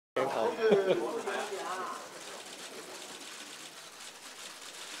鏡頭。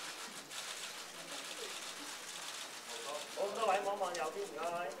好，咁多位望望右邊，唔該。係。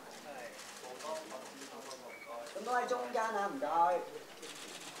咁多位中間啊，唔該。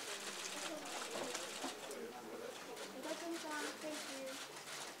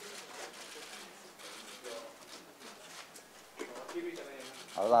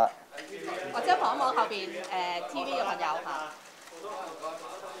好啦。或者望一望後邊TV 嘅朋友嚇。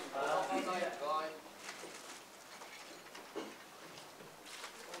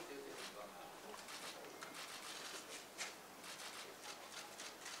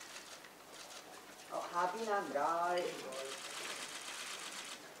好，下邊啊，唔該。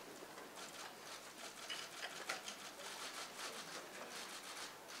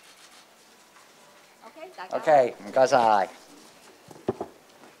OK， 大家。OK， 唔該晒。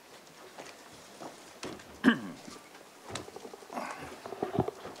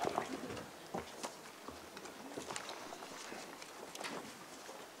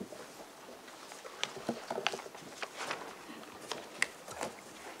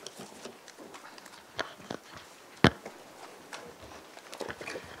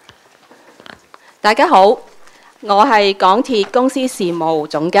大家好，我係港鐵公司事務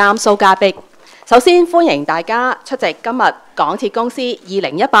總監蘇嘉碧。首先歡迎大家出席今日港鐵公司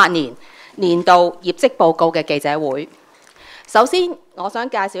2018年年度業績報告嘅記者會。首先，我想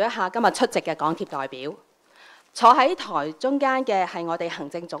介紹一下今日出席嘅港鐵代表。坐喺台中間嘅係我哋行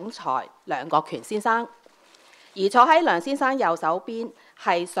政總裁梁國權先生，而坐喺梁先生右手邊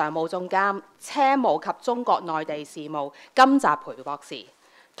係常務總監車務及中國內地事務金澤培博士，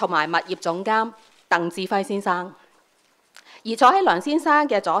同埋物業總監鄧志輝先生。而坐喺梁先生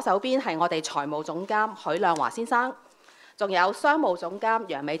嘅左手邊係我哋財務總監許亮華先生，仲有商務總監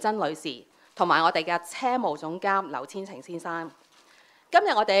楊美珍女士，同埋我哋嘅車務總監劉千晴先生。今日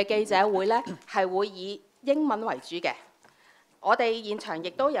我哋嘅記者會呢係會以英文為主嘅，我哋現場亦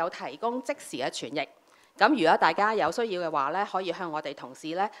都有提供即時嘅傳譯。咁如果大家有需要嘅話呢，可以向我哋同事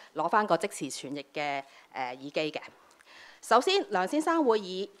呢攞翻個即時傳譯嘅耳機嘅。首先，梁先生會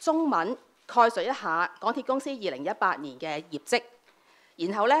以中文概述一下港鐵公司2018年嘅業績，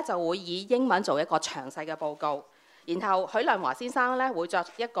然後咧就會以英文做一個詳細嘅報告，然後許亮華先生咧會作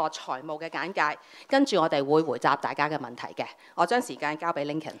一個財務嘅簡介，跟住我哋會回答大家嘅問題嘅。我將時間交俾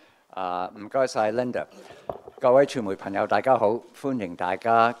Lincoln。唔該晒 Linda。各位傳媒朋友，大家好，歡迎大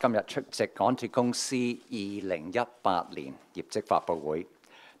家今日出席港鐵公司2018年業績發佈會。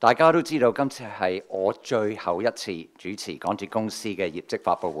大家都知道今次係我最後一次主持港鐵公司嘅業績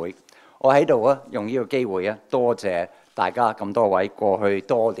發佈會。我喺度用呢個機會多謝大家咁多位過去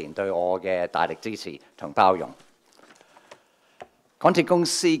多年對我嘅大力支持同包容。港鐵公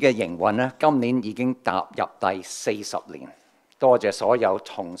司嘅營運今年已經踏入第40年，多謝所有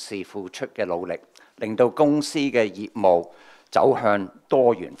同事付出嘅努力，令到公司嘅業務走向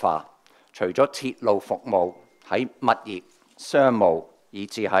多元化。除咗鐵路服務，喺物業、商務，以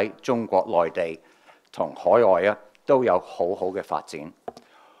至喺中國內地同海外都有好好嘅發展。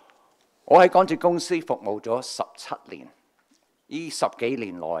我喺港鐵公司服務咗17年，呢10幾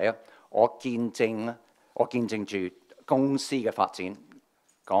年來我見證住公司嘅發展。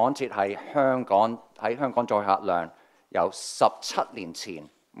港鐵喺香港載客量由17年前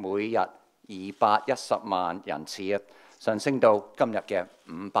每日210萬人次上升到今日嘅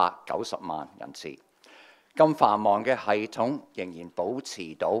590萬人次。咁繁忙嘅系統仍然保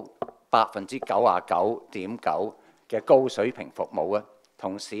持到99.9%嘅高水平服務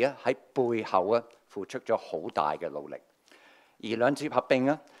同時喺背後付出咗好大嘅努力，而兩接合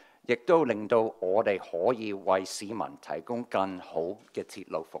併亦都令到我哋可以為市民提供更好嘅鐵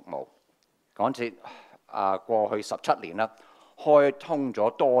路服務。港鐵過去17年開通咗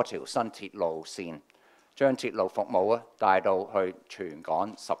多條新鐵路線，將鐵路服務帶到去全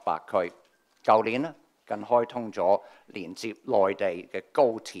港18區。舊年更開通咗連接內地嘅高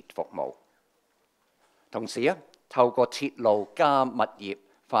鐵服務，同時透過鐵路加物業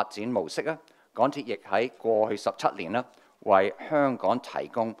發展模式港鐵亦喺過去17年為香港提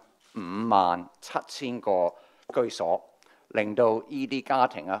供57000個居所，令到呢啲家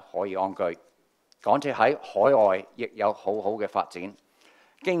庭可以安居。港鐵喺海外亦有好好嘅發展，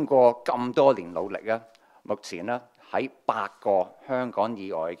經過咁多年努力目前喺8個香港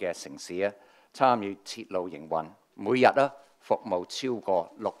以外嘅城市參與鐵路營運，每日服務超過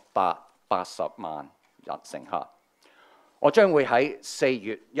680萬人乘客。我將會喺4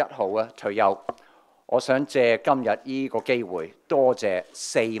月1號退休。我想借今日呢個機會，多謝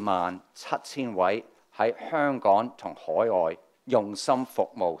47000位喺香港同海外用心服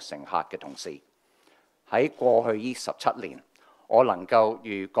務乘客嘅同事。喺過去呢17年，我能夠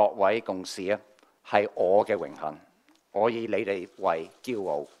與各位共事啊，係我嘅榮幸，我以你哋為驕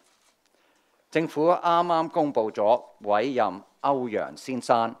傲。政府啱啱公布咗委任歐陽先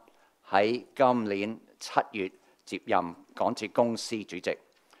生喺今年7月接任港鐵公司主席，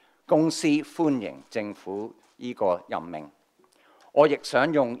公司歡迎政府呢個任命。我亦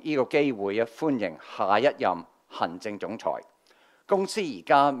想用呢個機會歡迎下一任行政總裁。公司而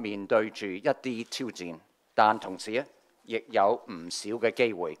家面對住一啲挑戰，但同時亦有唔少嘅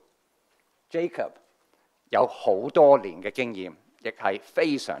機會。Jacob 有好多年嘅經驗，亦係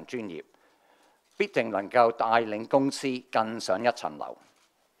非常專業，必定能夠帶領公司更上一層樓，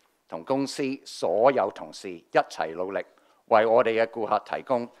同公司所有同事一齊努力，為我哋嘅顧客提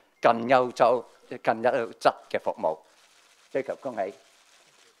供更優質嘅服務。Jacob， 恭喜！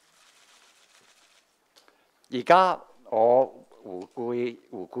而家我回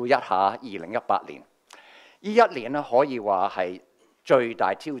顧一下2018年，呢一年可以話係最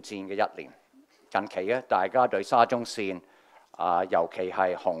大挑戰嘅一年。近期大家對沙中線尤其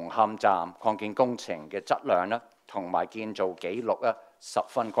係紅磡站擴建工程嘅質量同埋建造紀錄十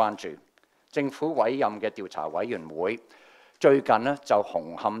分關注。政府委任嘅調查委員會最近就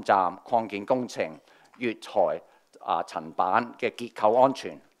紅磡站擴建工程月台層板嘅結構安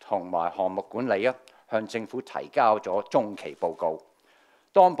全同埋項目管理向政府提交咗中期報告。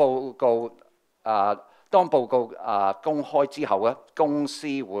當報告公開之後公司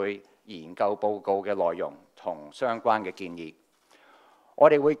會研究報告嘅內容同相關嘅建議。我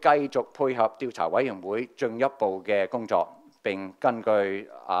哋會繼續配合調查委員會進一步嘅工作，並根據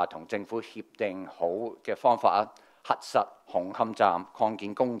同政府協定好嘅方法核實紅磡站擴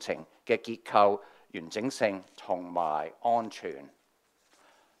建工程嘅結構完整性同埋安全，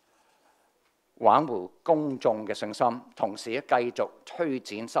挽回公眾嘅信心，同時繼續推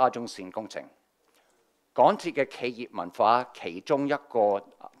展沙中線工程。港鐵嘅企業文化其中一個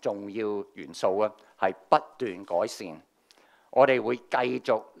重要元素係不斷改善。我哋會繼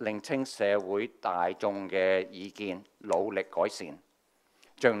續聆聽社會大眾嘅意見，努力改善，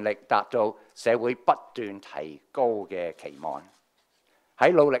盡力達到社會不斷提高嘅期望。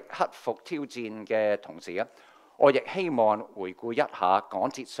喺努力克服挑戰嘅同時我亦希望回顧一下港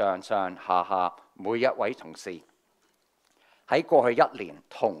鐵上上下下每一位同事喺過去一年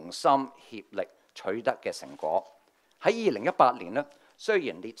同心協力取得嘅成果。喺2018年雖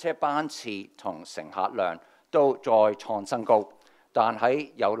然列車班次同乘客量都再創新高，但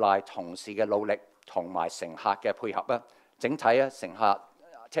喺有賴同事嘅努力同埋乘客嘅配合整體乘客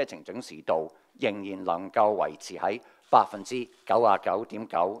車程準時度仍然能夠維持喺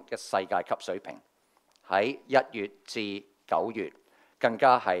99.9%嘅世界級水平。喺1月至9月更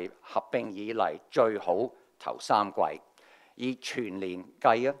加係合併以嚟最好頭3季，以全年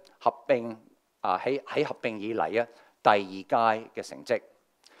計喺合併以嚟第2佳嘅成績。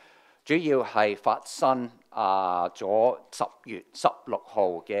主要係發生咗10月16號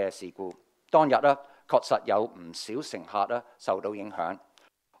嘅事故，當日確實有唔少乘客受到影響。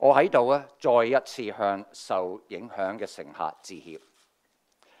我喺度再一次向受影響嘅乘客致歉。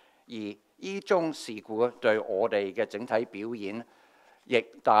而呢宗事故對我哋嘅整體表現亦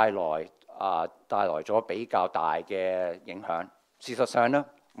帶來咗比較大嘅影響。事實上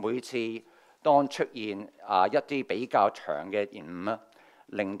每次當出現一啲比較長嘅延誤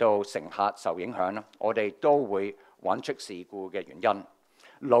令到乘客受影響我哋都會揾出事故嘅原因，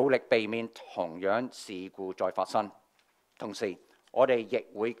努力避免同樣事故再發生。同時，我哋亦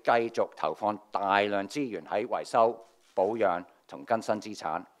會繼續投放大量資源喺維修、保養同更新資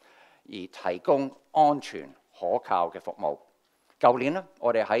產，而提供安全可靠嘅服務。舊年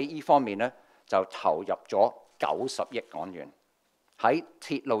我哋喺呢方面就投入咗90億港元。喺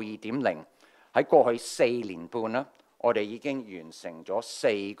鐵路2.0，喺過去4年半我哋已經完成咗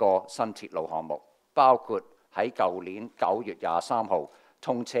4個新鐵路項目，包括喺舊年9月23號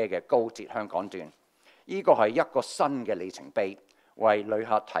通車嘅高鐵香港段。呢個係一個新嘅里程碑，為旅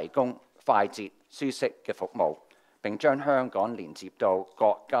客提供快捷舒適嘅服務，並將香港連接到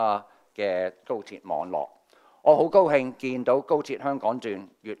國家嘅高鐵網絡。我好高興見到高鐵香港段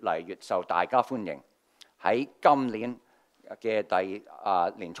越嚟越受大家歡迎。喺今年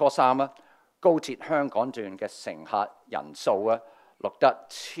嘅年初3高鐵香港段嘅乘客人數錄得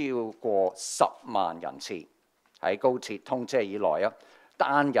超過10萬人次，喺高鐵通車以來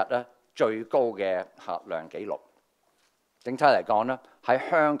單日最高嘅客量紀錄。整體嚟講喺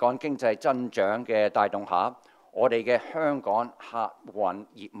香港經濟增長嘅帶動下，我哋嘅香港客運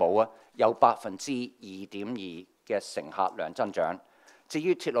業務有2.2%嘅乘客量增長。至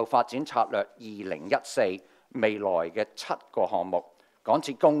於鐵路發展策略2014未來嘅7個項目，港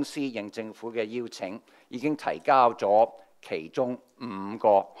鐵公司應政府嘅邀請，已經提交咗其中5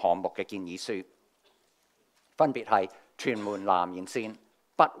個項目嘅建議書，分別係屯門南延線、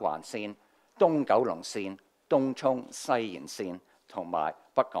北環線、東九龍線、東涌西延線同埋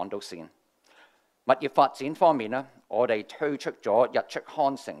北港島線。物業發展方面呢，我哋推出咗日出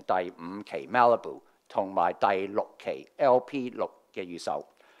康城第5期 Malibu 同埋第6期 LP6 嘅預售。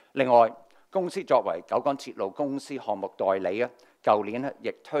另外，公司作為九廣鐵路公司項目代理舊年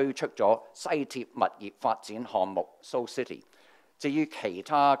亦推出咗西鐵物業發展項目 So City。至於其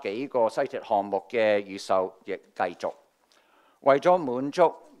他幾個西鐵項目嘅預售亦繼續。為咗滿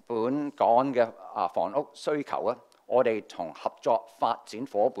足本港嘅房屋需求我哋同合作發展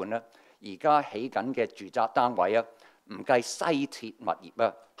伙伴而家起緊嘅住宅單位唔計西鐵物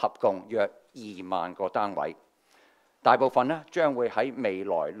業合共約2萬個單位，大部分將會喺未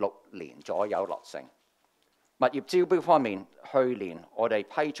來6年左右落成。物業招標方面，去年我哋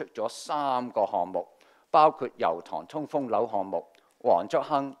批出咗3個項目，包括油塘通風樓項目、黃竹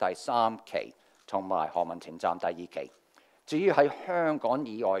坑第3期同埋何文田站第2期。至於喺香港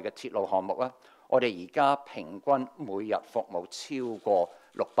以外嘅鐵路項目我哋而家平均每日服務超過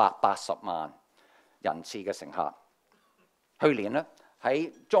680萬人次嘅乘客。去年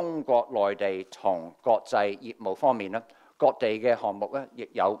喺中國內地同國際業務方面各地嘅項目亦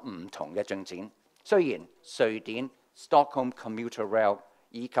有唔同嘅進展。雖然瑞典 Stockholm Commuter Rail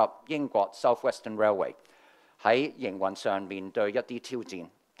以及英國 South Western Railway 喺營運上面對一啲挑戰，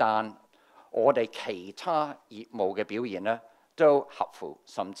但我哋其他業務嘅表現都合乎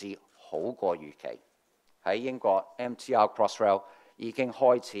甚至好過預期。喺英國 MTR Crossrail 已經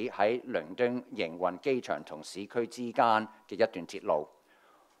開始喺倫敦營運機場同市區之間嘅一段鐵路。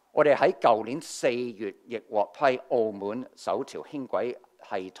我哋喺舊年4月亦獲批澳門首條輕軌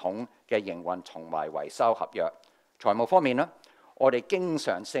系統嘅營運同埋維修合約。財務方面我哋經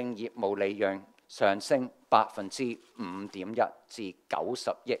常性業務利潤上升5.1%至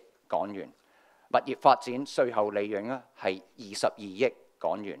90億港元。物業發展稅後利潤係22億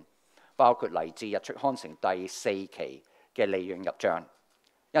港元，包括嚟自日出康城第4期嘅利潤入帳。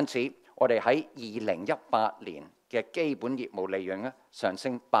因此，我哋喺2018年嘅基本業務利潤上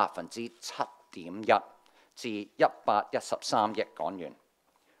升7.1%至113億港元。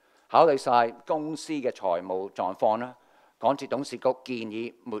考慮晒公司嘅財務狀況港鐵董事局建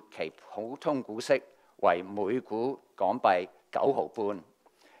議末期普通股息為每股港幣9毫半，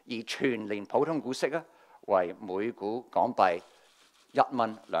而全年普通股息為每股港幣1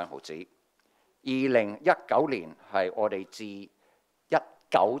蚊2毫子。2019年係我哋自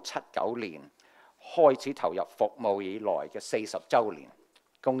1979年開始投入服務以來嘅40週年。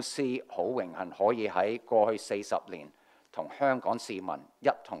公司好榮幸可以喺過去40年同香港市民一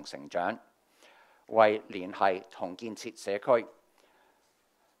同成長，為聯繫同建設社區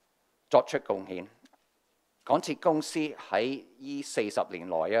作出貢獻。港鐵公司喺呢40年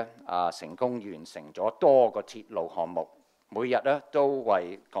內成功完成咗多個鐵路項目，每日都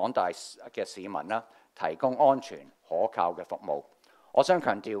為廣大嘅市民提供安全可靠嘅服務。我想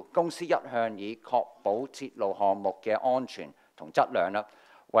強調，公司一向以確保鐵路項目嘅安全同質量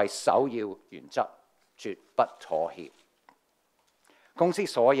為首要原則，絕不妥協。公司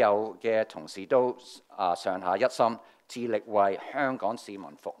所有嘅同事都上下一心，致力為香港市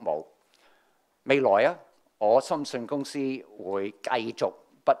民服務。未來我深信公司會繼續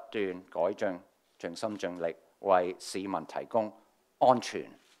不斷改進，盡心盡力為市民提供安全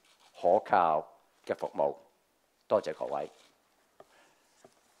可靠嘅服務。多謝各位。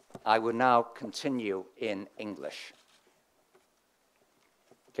I will now continue in English.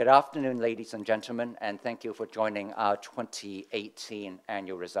 Good afternoon, ladies and gentlemen, and thank you for joining our 2018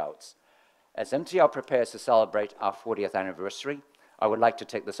 annual results. As MTR prepares to celebrate our 40th anniversary, I would like to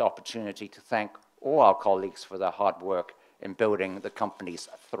take this opportunity to thank all our colleagues for their hard work in building the company's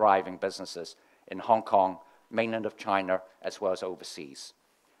thriving businesses in Hong Kong, mainland of China, as well as overseas.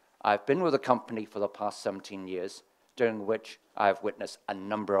 I've been with the company for the past 17 years, during which I have witnessed a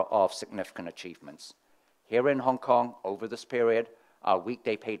number of significant achievements. Here in Hong Kong, over this period, our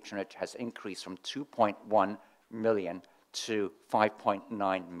weekday patronage has increased from 2.1 million to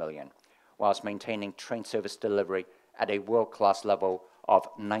 5.9 million, whilst maintaining train service delivery at a world-class level of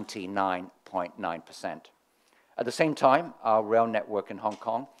 99.9%. At the same time, our rail network in Hong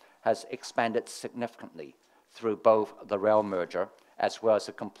Kong has expanded significantly through both the rail merger as well as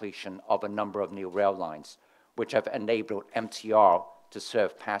the completion of a number of new rail lines, which have enabled MTR to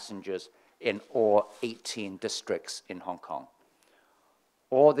serve passengers in all 18 districts in Hong Kong.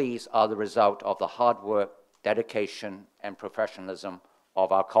 All these are the result of the hard work, dedication, and professionalism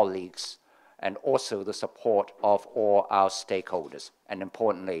of our colleagues, and also the support of all our stakeholders, and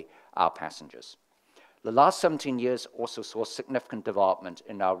importantly, our passengers. The last 17 years also saw significant development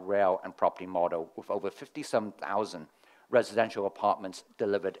in our rail and property model, with over 57,000 residential apartments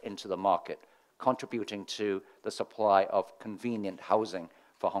delivered into the market, contributing to the supply of convenient housing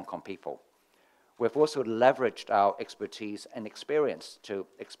for Hong Kong people. We've also leveraged our expertise and experience to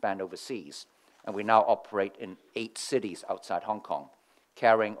expand overseas, and we now operate in 8 cities outside Hong Kong,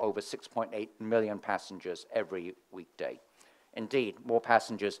 carrying over 6.8 million passengers every weekday. Indeed, more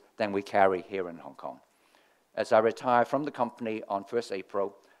passengers than we carry here in Hong Kong. As I retire from the company on 1st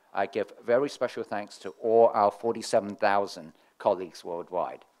April, I give very special thanks to all our 47,000 colleagues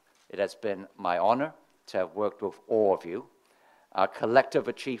worldwide. It has been my honor to have worked with all of you. Our collective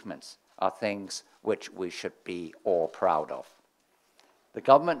achievements are things which we should be all proud of. The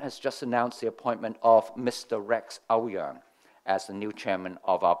government has just announced the appointment of Mr. Rex Ouyang as the new chairman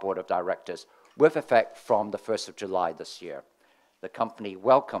of our board of directors, with effect from the 1st of July this year. The company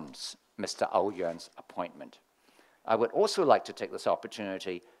welcomes Mr. Ouyang's appointment. I would also like to take this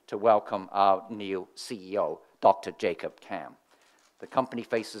opportunity to welcome our new CEO, Dr. Jacob Kam. The company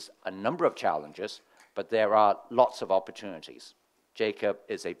faces a number of challenges, but there are lots of opportunities. Jacob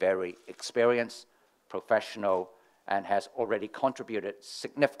is a very experienced professional and has already contributed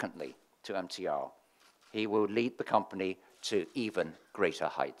significantly to MTR. He will lead the company to even greater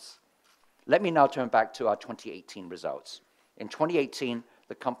heights. Let me now turn back to our 2018 results. In 2018,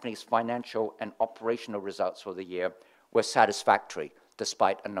 the company's financial and operational results for the year were satisfactory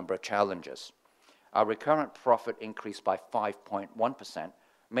despite a number of challenges. Our recurrent profit increased by 5.1%,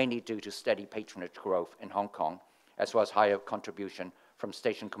 mainly due to steady patronage growth in Hong Kong, as well as higher contribution from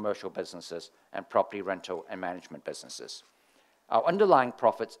station commercial businesses and property rental and management businesses. Our underlying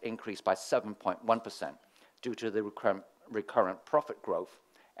profits increased by 7.1% due to the recurrent profit growth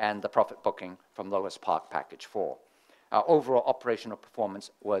and the profit booking from Lotus Park Package 4. Our overall operational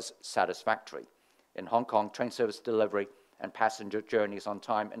performance was satisfactory. In Hong Kong, train service delivery and passenger journeys on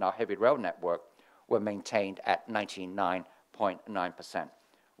time in our heavy rail network were maintained at 99.9%,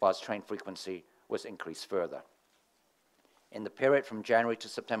 whilst train frequency was increased further. In the period from January to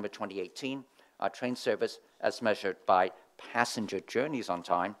September 2018, our train service, as measured by passenger journeys on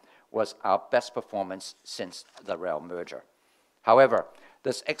time, was our best performance since the rail merger. However,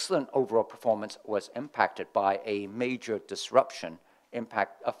 this excellent overall performance was impacted by a major disruption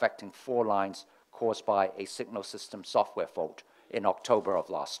affecting 4 lines caused by a signal system software fault in October of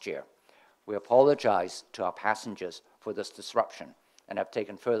last year. We apologize to our passengers for this disruption and have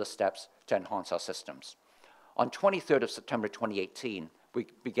taken further steps to enhance our systems. On 23rd of September 2018, we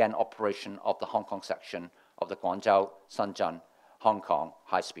began operation of the Hong Kong section of the Guangzhou-Shenzhen Hong Kong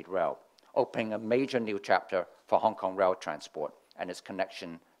high-speed rail, opening a major new chapter for Hong Kong rail transport and its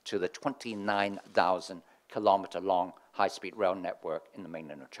connection to the 29,000-kilometer-long high-speed rail network in the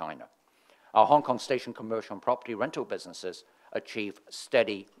mainland of China. Our Hong Kong station commercial and property rental businesses achieved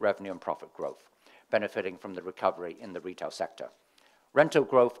steady revenue and profit growth, benefiting from the recovery in the retail sector. Rental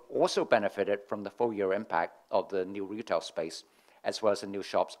growth also benefited from the full-year impact of the new retail space, as well as the new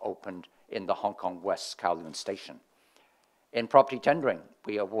shops opened in the Hong Kong West Kowloon Station. In property tendering,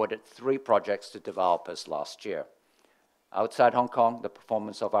 we awarded 3 projects to developers last year. Outside Hong Kong, the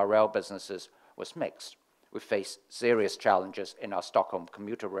performance of our rail businesses was mixed. We faced serious challenges in our Stockholm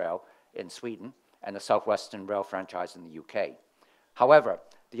commuter rail in Sweden and the Southwestern Rail franchise in the UK. However,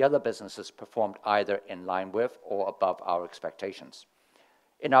 the other businesses performed either in line with or above our expectations.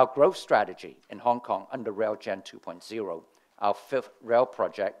 In our growth strategy in Hong Kong under Rail Gen 2.0, our 5th rail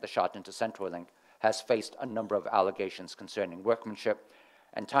project, the Sha Tin to Central Link, has faced a number of allegations concerning workmanship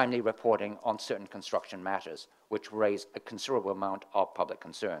and timely reporting on certain construction matters, which raise a considerable amount of public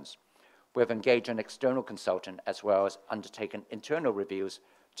concerns. We have engaged an external consultant as well as undertaken internal reviews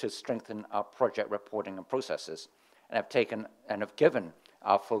to strengthen our project reporting and processes, and have given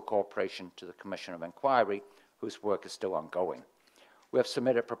our full cooperation to the Commission of Inquiry, whose work is still ongoing. We have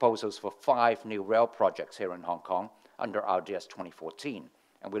submitted proposals for 5 new rail projects here in Hong Kong under RDS 2014,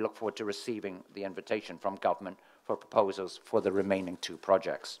 and we look forward to receiving the invitation from government for proposals for the remaining 2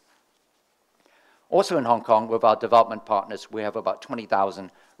 projects. Also in Hong Kong, with our development partners, we have about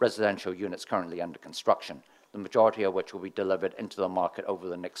 20,000 residential units currently under construction, the majority of which will be delivered into the market over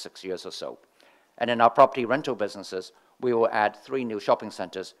the next 6 years or so. And in our property rental businesses, we will add 3 new shopping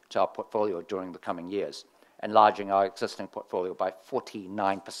centers to our portfolio during the coming years, enlarging our existing portfolio by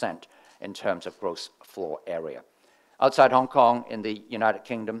 49% in terms of gross floor area. Outside Hong Kong, in the United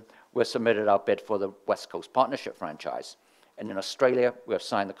Kingdom, we've submitted our bid for the West Coast Partnership franchise. And in Australia, we have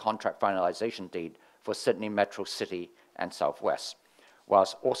signed the contract finalization deed for Sydney Metro City and Southwest,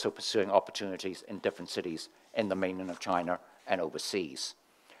 whilst also pursuing opportunities in different cities in the mainland of China and overseas.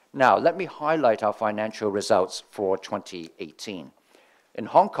 Now, let me highlight our financial results for 2018. In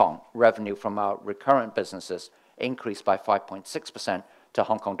Hong Kong, revenue from our recurrent businesses increased by 5.6% to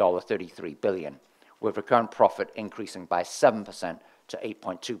Hong Kong dollar 33 billion, with recurrent profit increasing by 7% to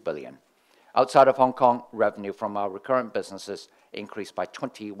 8.2 billion. Outside of Hong Kong, revenue from our recurrent businesses increased by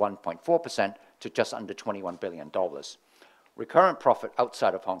 21.4% to just under $21 billion. Recurrent profit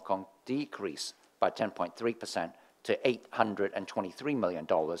outside of Hong Kong decreased by 10.3% to $823 million,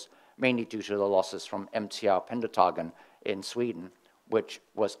 mainly due to the losses from MTR Pendeltågen in Sweden, which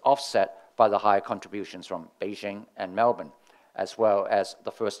was offset by the higher contributions from Beijing and Melbourne, as well as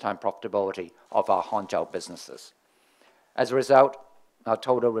the first-time profitability of our Hangzhou businesses. As a result, our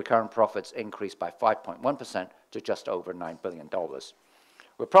total recurrent profits increased by 5.1% to just over $9 billion.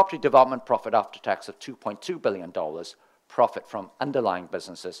 With property development profit after tax of $2.2 billion, profit from underlying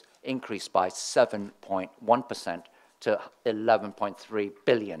businesses increased by 7.1% to 11.3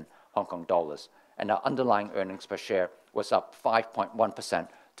 billion Hong Kong dollars, and our underlying earnings per share was up 5.1%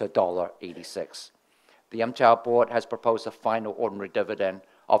 to $1.86. The MTR board has proposed a final ordinary dividend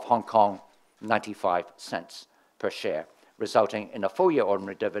of Hong Kong 95 cents per share, resulting in a full-year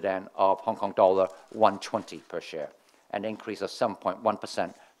ordinary dividend of Hong Kong dollar 120 per share, an increase of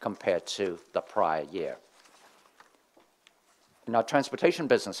 7.1% compared to the prior year. In our transportation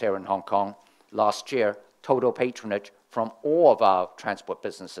business here in Hong Kong, last year, total patronage from all of our transport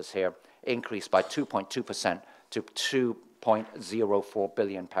businesses here increased by 2.2% to 2.04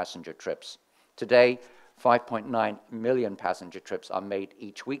 billion passenger trips. Today, 5.9 million passenger trips are made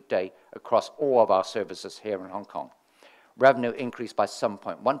each weekday across all of our services here in Hong Kong. Revenue increased by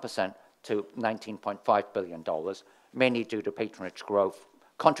 7.1% to $19.5 billion, mainly due to patronage growth,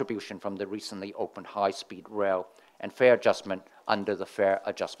 contribution from the recently opened high-speed rail, and fare adjustment under the fare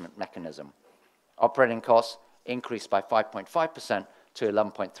adjustment mechanism. Operating costs increased by 5.5% to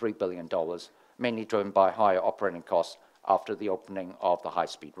 $11.3 billion, mainly driven by higher operating costs after the opening of the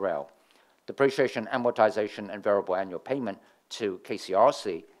high-speed rail. Depreciation, amortization, and variable annual payment to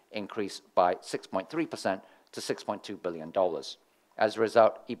KCRC increased by 6.3% to $6.2 billion. As a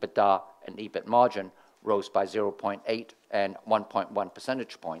result, EBITDA and EBIT margin rose by 0.8 and 1.1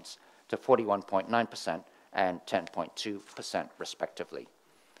 percentage points to 41.9% and 10.2% respectively.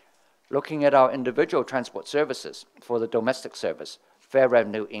 Looking at our individual transport services, for the domestic service, fare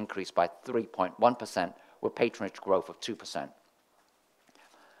revenue increased by 3.1% with patronage growth of 2%.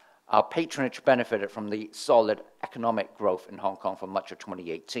 Our patronage benefited from the solid economic growth in Hong Kong for much of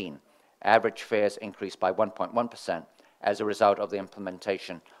 2018. Average fares increased by 1.1% as a result of the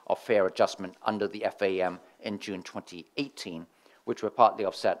implementation of fare adjustment under the FAM in June 2018, which were partly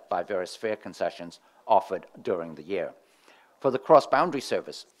offset by various fare concessions offered during the year. For the cross-boundary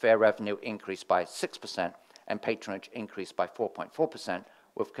service, fare revenue increased by 6% and patronage increased by 4.4%,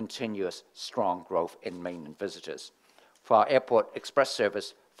 with continuous strong growth in mainland visitors. For our airport express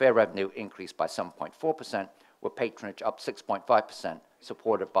service, fare revenue increased by 7.4%, with patronage up 6.5%,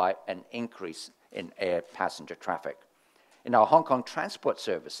 supported by an increase in air passenger traffic. In our Hong Kong transport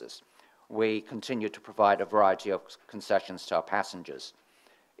services, we continue to provide a variety of concessions to our passengers.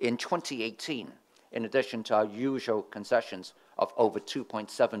 In 2018, in addition to our usual concessions of over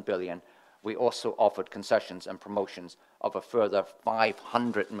 $2.7 billion, we also offered concessions and promotions of a further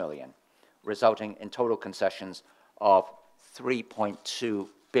 $500 million, resulting in total concessions of 3.2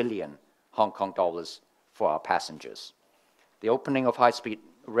 billion Hong Kong dollars for our passengers. The opening of high-speed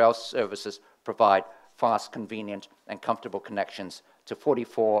rail services provide fast, convenient, and comfortable connections to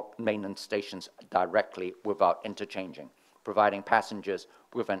 44 mainland stations directly without interchanging, providing passengers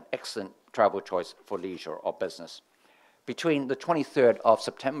with an excellent travel choice for leisure or business. Between the 23rd of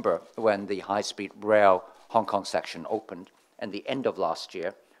September, when the high-speed rail Hong Kong section opened, and the end of last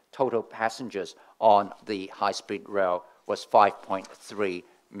year, total passengers on the high-speed rail was 5.3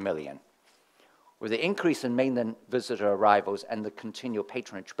 million. With the increase in mainland visitor arrivals and the continual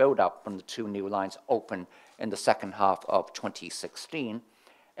patronage build-up from the two new lines opened in the second half of 2016,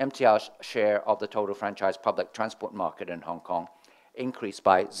 MTR's share of the total franchise public transport market in Hong Kong increased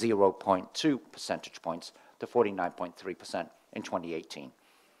by 0.2 percentage points to 49.3% in 2018.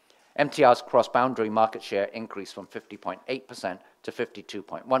 MTR's cross-boundary market share increased from 50.8% to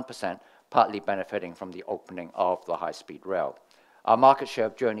 52.1%, partly benefiting from the opening of the high-speed rail. Our market share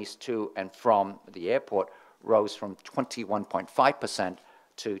of journeys to and from the airport rose from 21.5%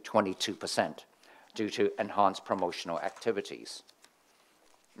 to 22% due to enhanced promotional activities.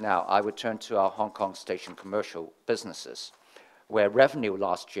 Now, I would turn to our Hong Kong station commercial businesses, where revenue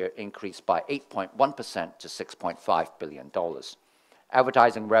last year increased by 8.1% to $6.5 billion.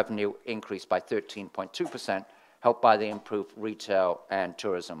 Advertising revenue increased by 13.2%, helped by the improved retail and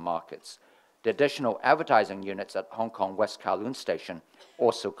tourism markets. The additional advertising units at Hong Kong West Kowloon Station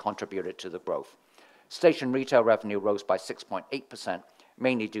also contributed to the growth. Station retail revenue rose by 6.8%,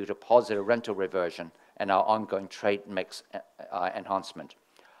 mainly due to positive rental reversion and our ongoing trade mix enhancement.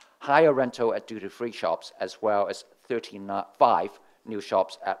 Higher rental at duty-free shops, as well as 35 new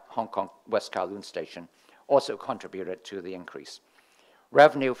shops at Hong Kong West Kowloon Station, also contributed to the increase.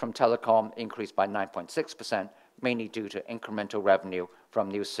 Revenue from telecom increased by 9.6%, mainly due to incremental revenue from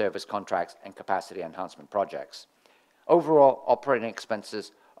new service contracts and capacity enhancement projects. Overall, operating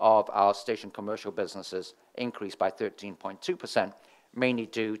expenses of our station commercial businesses increased by 13.2%, mainly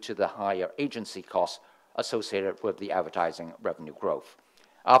due to the higher agency costs associated with the advertising revenue growth.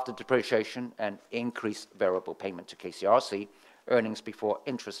 After depreciation and increased variable payment to KCRC, earnings before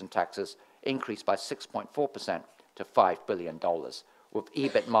interest and taxes increased by 6.4% to $5 billion, with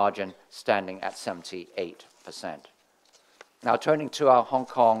EBIT margin standing at 78%. Now turning to our Hong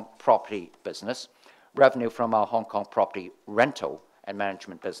Kong property business, revenue from our Hong Kong property rental and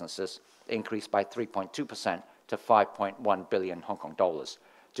management businesses increased by 3.2% to 5.1 billion Hong Kong dollars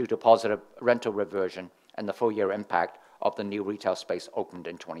due to positive rental reversion and the full-year impact of the new retail space opened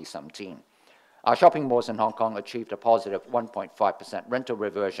in 2017. Our shopping malls in Hong Kong achieved a positive 1.5% rental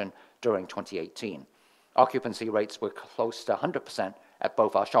reversion during 2018. Occupancy rates were close to 100% at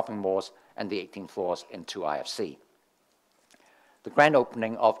both our shopping malls and the 18 floors in 2IFC. The grand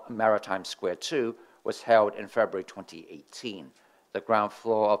opening of Maritime Square 2 was held in February 2018. The ground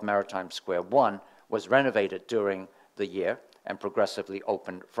floor of Maritime Square 1 was renovated during the year and progressively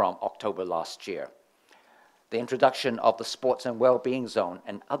opened from October last year. The introduction of the Sports and Wellbeing Zone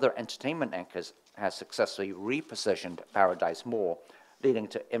and other entertainment anchors has successfully repositioned Paradise Mall, leading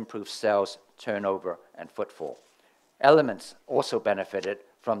to improved sales, turnover, and footfall. Elements also benefited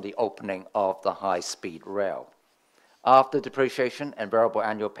from the opening of the high-speed rail. After depreciation and variable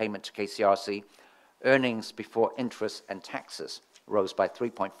annual payment to KCRC, earnings before interest and taxes rose by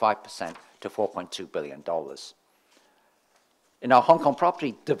 3.5% to $4.2 billion. In our Hong Kong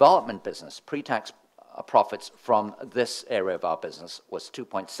property development business, pre-tax profits from this area of our business was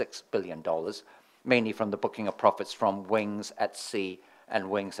 $2.6 billion, mainly from the booking of profits from Wings at Sea and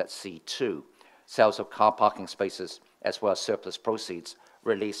Wings at Sea 2, sales of car parking spaces, as well as surplus proceeds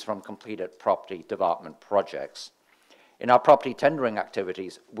released from completed property development projects. In our property tendering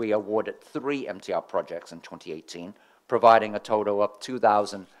activities, we awarded 3 MTR projects in 2018, providing a total of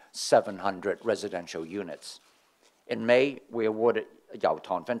 2,700 residential units. In May, we awarded Yau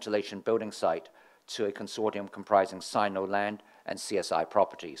Tong ventilation building site to a consortium comprising Sino Land and CSI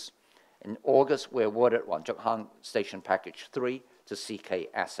Properties. In August, we awarded Wan Chuk Hang Station Package 3 to CK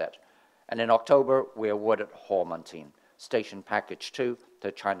Asset. And in October, we awarded Ho Man Tin Station Package 2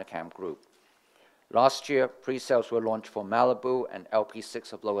 to Chinacam Group. Last year, pre-sales were launched for Malibu and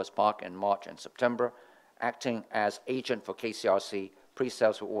LP6 of Lois Park in March and September. Acting as agent for KCRC,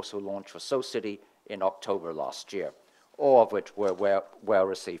 pre-sales were also launched for So City in October last year, all of which were well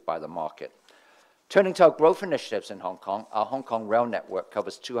received by the market. Turning to our growth initiatives in Hong Kong, our Hong Kong rail network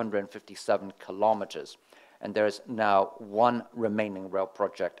covers 257 kilometers, and there is now 1 remaining rail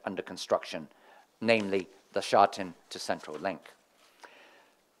project under construction, namely the Sha Tin to Central Link.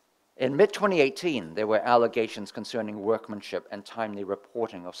 In mid-2018, there were allegations concerning workmanship and timely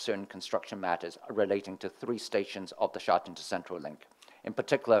reporting of certain construction matters relating to 3 stations of the Sha Tin to Central Link, in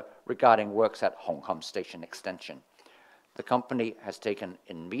particular regarding works at Hong Kong Station Extension. The company has taken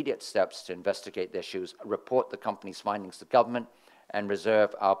immediate steps to investigate the issues, report the company's findings to government, and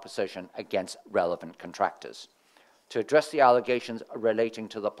reserve our position against relevant contractors. To address the allegations relating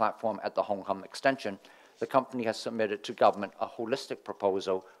to the platform at the Hong Kong Extension, the company has submitted to government a holistic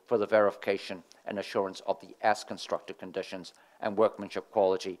proposal for the verification and assurance of the as-constructed conditions and workmanship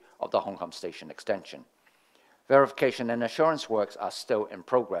quality of the Hong Kong Station Extension. Verification and assurance works are still in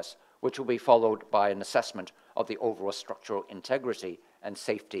progress, which will be followed by an assessment of the overall structural integrity and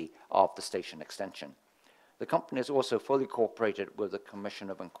safety of the station extension. The company has also fully cooperated with the Commission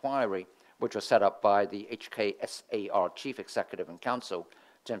of Inquiry, which was set up by the HKSAR Chief Executive and Council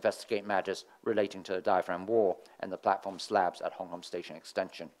to investigate matters relating to the diaphragm wall and the platform slabs at Hong Kong Station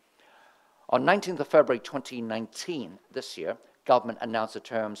Extension. On 19th of February 2019, this year, government announced the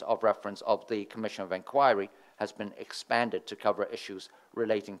terms of reference of the Commission of Inquiry has been expanded to cover issues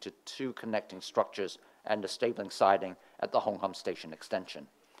relating to 2 connecting structures and the stabling siding at the Hong Kong Station Extension.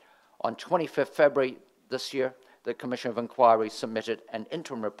 On 25th February this year, the Commission of Inquiry submitted an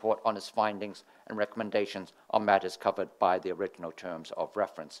interim report on its findings and recommendations on matters covered by the original terms of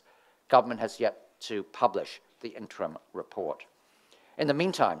reference. Government has yet to publish the interim report. In the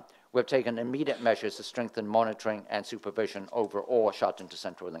meantime, We've taken immediate measures to strengthen monitoring and supervision over all Sha Tin to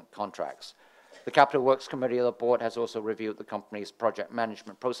Central Link contracts. The Capital Works Committee of the Board has also reviewed the company's project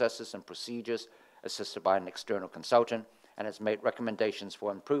management processes and procedures, assisted by an external consultant, and has made recommendations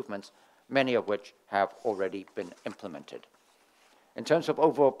for improvements, many of which have already been implemented. In terms of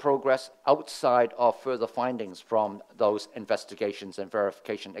overall progress, outside of further findings from those investigations and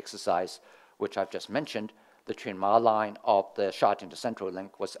verification exercise which I've just mentioned, the Tuen Ma line of the Sha Tin to Central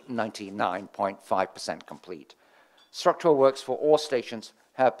Link was 99.5% complete. Structural works for all stations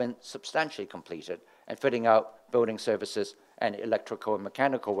have been substantially completed, and fitting out, building services, and electrical and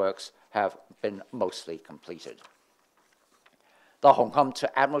mechanical works have been mostly completed. The Hong Kong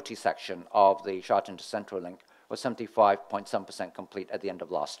to Admiralty section of the Sha Tin to Central Link was 75.7% complete at the end of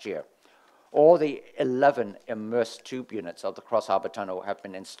last year. All the 11 immersed tube units of the Cross Harbour Tunnel have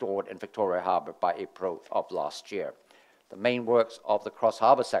been installed in Victoria Harbour by April of last year. The main works of the Cross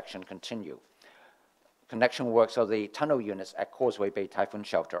Harbour section continue. Connection works of the tunnel units at Causeway Bay Typhoon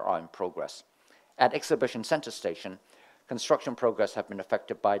Shelter are in progress. At Exhibition Centre Station, construction progress have been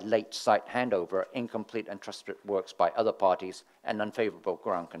affected by late site handover, incomplete and trusted works by other parties, and unfavourable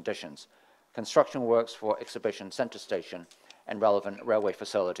ground conditions. Construction works for Exhibition Centre Station and relevant railway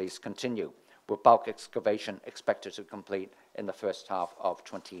facilities continue, with bulk excavation expected to complete in the first half of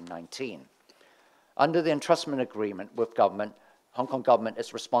 2019. Under the entrustment agreement with government, Hong Kong government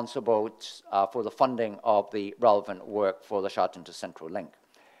is responsible for the funding of the relevant work for the Sha Tin to Central Link.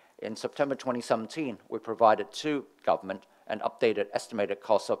 In September 2017, we provided to government an updated estimated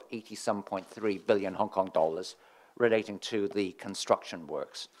cost of 87.3 billion Hong Kong dollars relating to the construction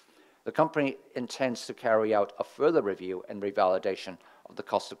works. The company intends to carry out a further review and revalidation of the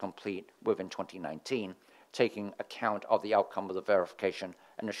cost to complete within 2019, taking account of the outcome of the verification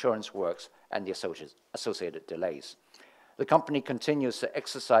and assurance works and the associated delays. The company continues to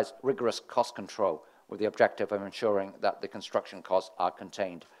exercise rigorous cost control with the objective of ensuring that the construction costs are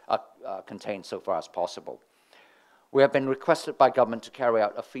contained so far as possible. We have been requested by government to carry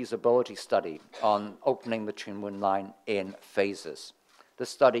out a feasibility study on opening the Tuen Mun line in phases. The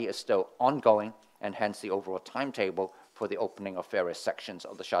study is still ongoing, and hence the overall timetable for the opening of various sections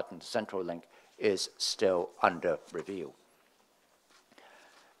of the Sha Tin to Central Link is still under review.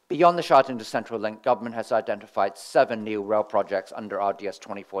 Beyond the Sha Tin to Central Link, government has identified 7 new rail projects under RDS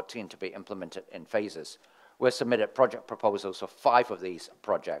 2014 to be implemented in phases. We have submitted project proposals for 5 of these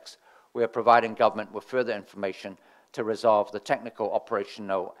projects. We are providing government with further information to resolve the technical,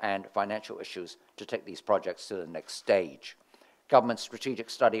 operational, and financial issues to take these projects to the next stage. Government's strategic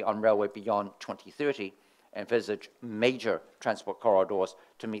study on railway beyond 2030 envisage major transport corridors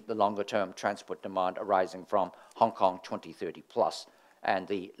to meet the longer-term transport demand arising from Hong Kong 2030 plus and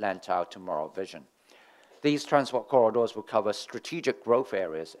the Lantau Tomorrow vision. These transport corridors will cover strategic growth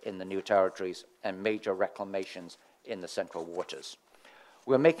areas in the new territories and major reclamations in the central waters.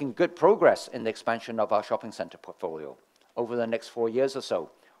 We're making good progress in the expansion of our shopping centre portfolio. Over the next 4 years or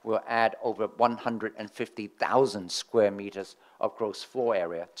so, we'll add over 150,000 square meters of gross floor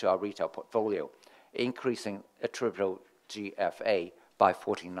area to our retail portfolio, increasing attributable GFA by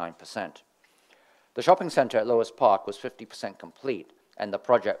 49%. The shopping centre at Lois Park was 50% complete, and the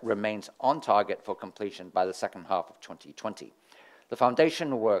project remains on target for completion by the second half of 2020. The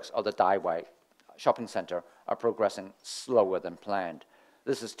foundation works of the Dai Wai shopping centre are progressing slower than planned.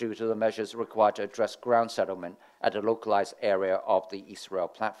 This is due to the measures required to address ground settlement at a localized area of the East Rail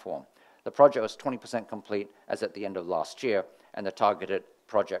platform. The project was 20% complete as at the end of last year, and the targeted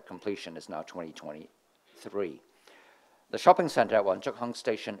project completion is now 2023. The shopping centre at Wan Chuk Hung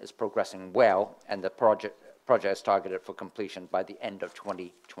Station is progressing well, and the project is targeted for completion by the end of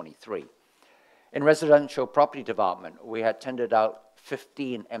 2023. In residential property development, we had tendered out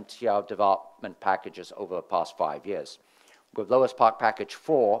 15 MTR development packages over the past 5 years. With Lois Park Package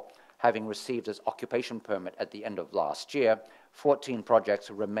 4 having received its occupation permit at the end of last year, 14 projects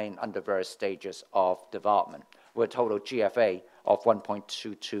remain under various stages of development, with a total GFA of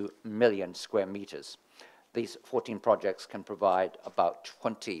 1.22 million square meters. These 14 projects can provide about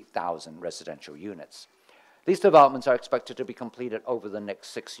 20,000 residential units. These developments are expected to be completed over the next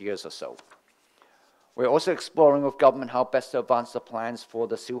 6 years or so. We're also exploring with government how best to advance the plans for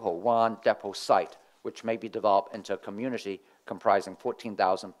the Siu Ho Wan depot site, which may be developed into a community comprising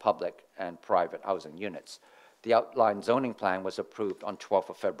 14,000 public and private housing units. The outline zoning plan was approved on 12th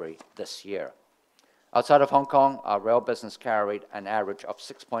of February this year. Outside of Hong Kong, our rail business carried an average of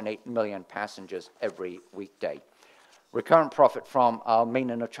 6.8 million passengers every weekday. Recurrent profit from our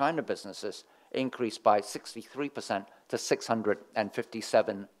mainland of China businesses increased by 63% to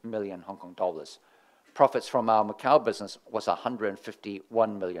 657 million Hong Kong dollars. Profits from our Macau business was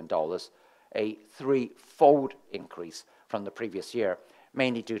 $151 million, a threefold increase from the previous year,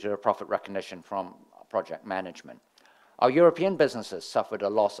 mainly due to the profit recognition from project management. Our European businesses suffered a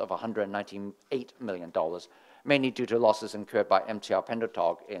loss of $198 million, mainly due to losses incurred by MTR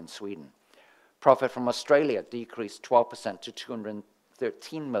Pendeltåg in Sweden. Profit from Australia decreased 12% to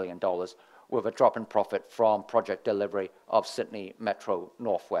 $213 million, with a drop in profit from project delivery of Sydney Metro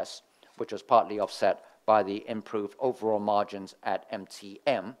Northwest, which was partly offset by the improved overall margins at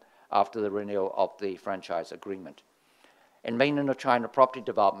MTM after the renewal of the franchise agreement. In Mainland of China property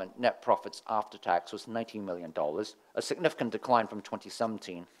development, net profits after tax was $19 million, a significant decline from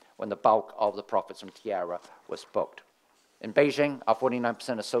 2017, when the bulk of the profits from Tierra was booked. In Beijing, our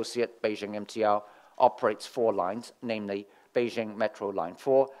 49% associate, Beijing MTR, operates 4 lines, namely Beijing Metro Line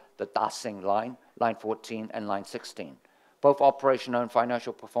 4, the Daxing Line, Line 14, and Line 16. Both operational and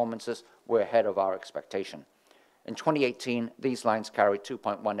financial performances were ahead of our expectation. In 2018, these lines carried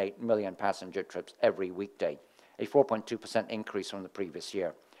 2.18 million passenger trips every weekday, a 4.2% increase from the previous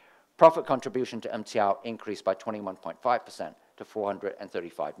year. Profit contribution to MTR increased by 21.5% to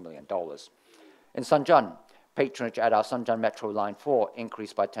 $435 million. In Shenzhen, patronage at our Shenzhen Metro Line 4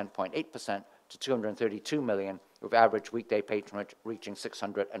 increased by 10.8% to 232 million, with average weekday patronage reaching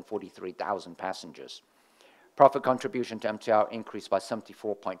 643,000 passengers. Profit contribution to MTR increased by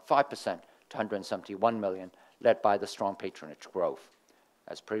 74.5% to $171 million, led by the strong patronage growth.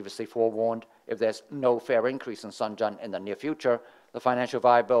 As previously forewarned, if there's no fare increase in Shenzhen in the near future, the financial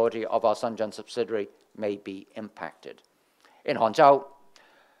viability of our Shenzhen subsidiary may be impacted. In Hangzhou,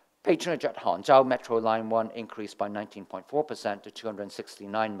 patronage at Hangzhou Metro Line 1 increased by 19.4% to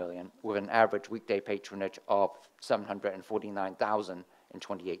 269 million, with an average weekday patronage of 749,000 in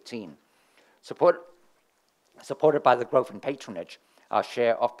 2018. Supported by the growth in patronage, our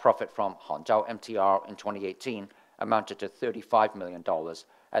share of profit from Hangzhou MTR in 2018 amounted to $35 million,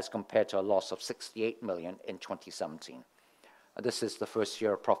 as compared to a loss of $68 million in 2017. This is the first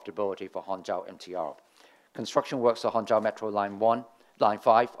year of profitability for Hangzhou MTR. Construction works for Hangzhou Metro Line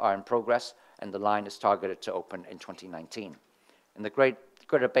 5 are in progress, and the line is targeted to open in 2019. In the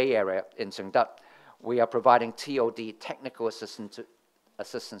Greater Bay Area in Sengda, we are providing TOD technical assistance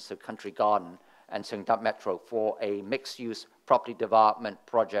to Country Garden and Sengda Metro for a mixed-use property development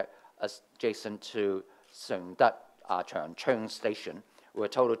project adjacent to Sengda Changcheng Station, with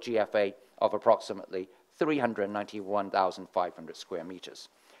a total GFA of approximately 391,500 square meters.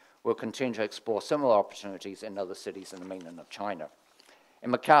 We'll continue to explore similar opportunities in other cities in the mainland of China.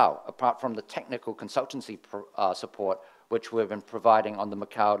 In Macau, apart from the technical consultancy support which we've been providing on the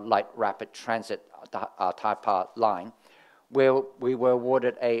Macau Light Rapid Transit Taipa line, we were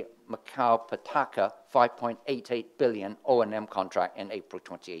awarded a Macau Pataka 5.88 billion O&M contract in April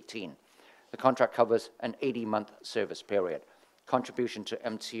 2018. The contract covers an 80-month service period. Contribution to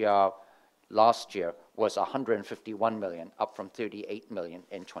MTR last year was $151 million, up from $38 million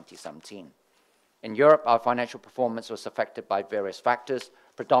in 2017. In Europe, our financial performance was affected by various factors,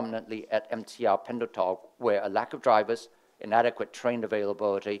 predominantly at MTR Pendeltåg, where a lack of drivers, inadequate train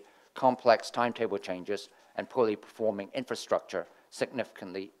availability, complex timetable changes, and poorly performing infrastructure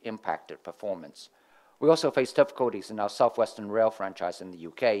significantly impacted performance. We also faced difficulties in our Southwestern Rail franchise in the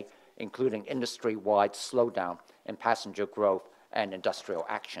UK, including industry-wide slowdown in passenger growth and industrial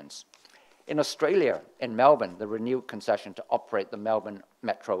actions. In Australia, in Melbourne, the renewed concession to operate the Melbourne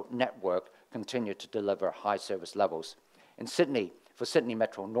Metro network continued to deliver high service levels. In Sydney, for Sydney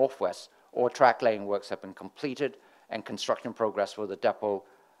Metro Northwest, all track laying works have been completed, and construction progress for the depot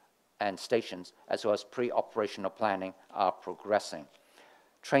and stations, as well as pre-operational planning, are progressing.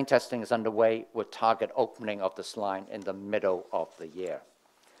 Train testing is underway with target opening of this line in the middle of the year.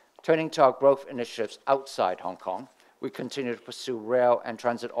 Turning to our growth initiatives outside Hong Kong, we continue to pursue rail and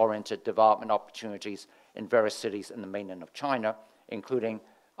transit-oriented development opportunities in various cities in the mainland of China, including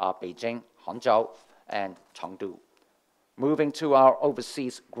Beijing, Hangzhou, and Chengdu. Moving to our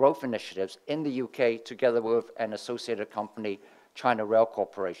overseas growth initiatives in the UK, together with an associated company, China Rail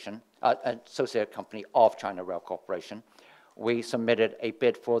Corporation, associated company of China Rail Corporation, we submitted a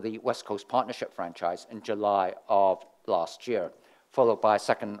bid for the West Coast Partnership franchise in July of last year, followed by a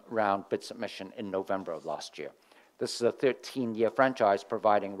second-round bid submission in November of last year. This is a 13-year franchise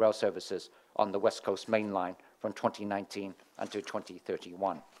providing rail services on the West Coast Main Line from 2019 until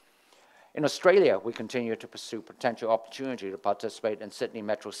 2031. In Australia, we continue to pursue potential opportunity to participate in Sydney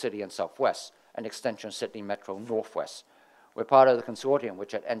Metro City and Southwest and extension Sydney Metro Northwest. We're part of the consortium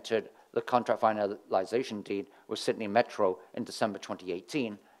which had entered the contract finalization deed with Sydney Metro in December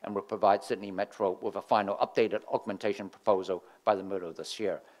 2018 and will provide Sydney Metro with a final updated augmentation proposal by the middle of this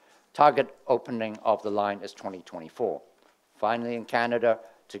year. Target opening of the line is 2024. Finally, in Canada,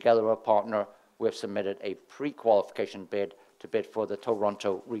 together with a partner, we have submitted a pre-qualification bid to bid for the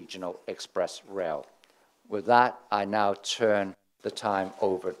Toronto Regional Express Rail. With that, I now turn the time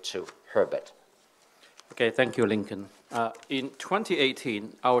over to Herbert. Okay, thank you, Lincoln. In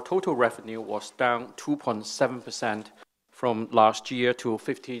 2018, our total revenue was down 2.7% from last year to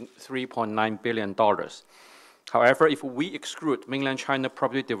 $53.9 billion. However, if we exclude mainland China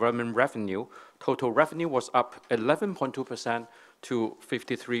property development revenue, total revenue was up 11.2% to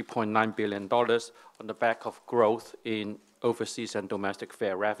 $53.9 billion on the back of growth in overseas and domestic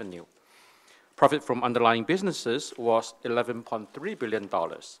fare revenue. Profit from underlying businesses was $11.3 billion.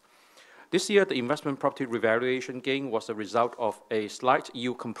 This year, the investment property revaluation gain was a result of a slight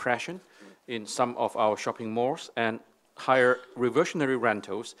yield compression in some of our shopping malls and higher reversionary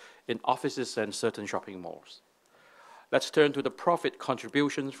rentals in offices and certain shopping malls. Let's turn to the profit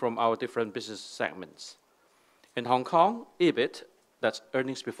contributions from our different business segments. In Hong Kong, EBIT, that's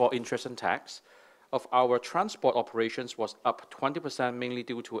earnings before interest and tax, of our transport operations was up 20%, mainly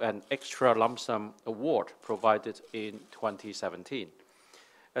due to an extra lump sum award provided in 2017,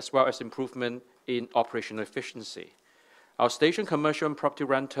 as well as improvement in operational efficiency. Our station commercial and property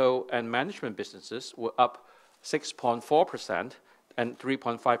rental and management businesses were up 6.4% and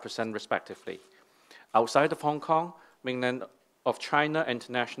 3.5% respectively. Outside of Hong Kong, mainland of China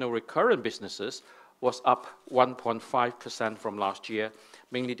international recurrent businesses was up 1.5% from last year,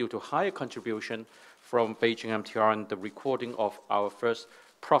 mainly due to higher contribution from Beijing MTR and the recording of our first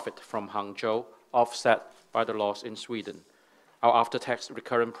profit from Hangzhou, offset by the loss in Sweden. Our after-tax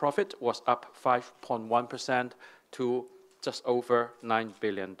recurrent profit was up 5.1% to just over $9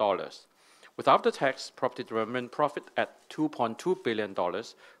 billion. With after-tax property development profit at $2.2 billion,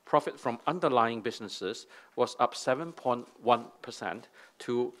 profit from underlying businesses was up 7.1%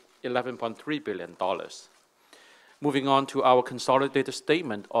 to $11.3 billion. Moving on to our consolidated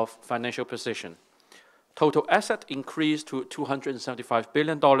statement of financial position. Total asset increased to $275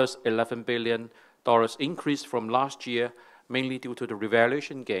 billion, $11 billion increase from last year, mainly due to the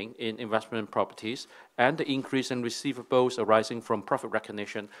revaluation gain in investment properties and the increase in receivables arising from profit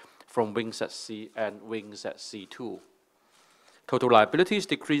recognition from Wings at Sea and Wings at Sea 2. Total liabilities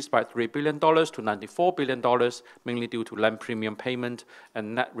decreased by $3 billion to $94 billion, mainly due to land premium payment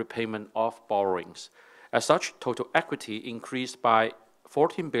and net repayment of borrowings. As such, total equity increased by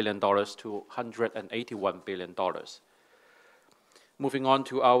 $14 billion to $181 billion. Moving on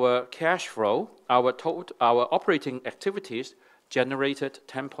to our cash flow, our operating activities generated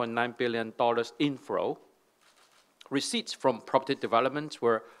 $10.9 billion inflow. Receipts from property developments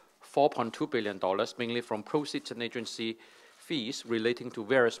were $4.2 billion, mainly from proceeds and agency fees relating to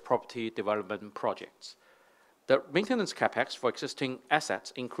various property development projects. The maintenance capex for existing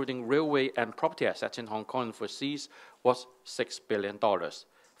assets, including railway and property assets in Hong Kong and overseas, was $6 billion.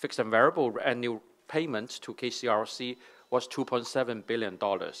 Fixed and variable annual payments to KCRC was $2.7 billion.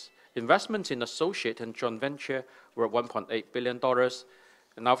 Investments in associate and joint venture were $1.8 billion.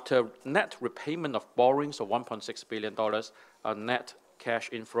 And after net repayment of borrowings of $1.6 billion, our net cash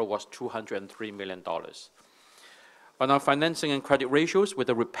inflow was $203 million. On our financing and credit ratios, with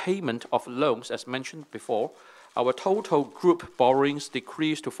the repayment of loans, as mentioned before, our total group borrowings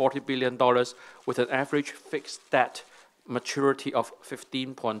decreased to $40 billion with an average fixed debt maturity of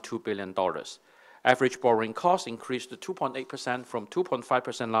 $15.2 billion. Average borrowing cost increased to 2.8% from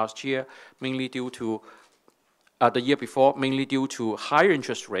 2.5% last year, mainly due to the year before, mainly due to higher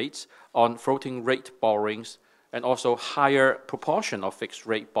interest rates on floating rate borrowings and also higher proportion of fixed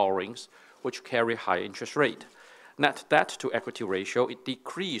rate borrowings, which carry high interest rate. Net debt to equity ratio, it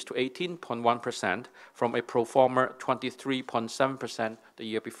decreased to 18.1% from a pro forma 23.7% the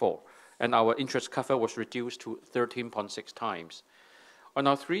year before, and our interest cover was reduced to 13.6 times. On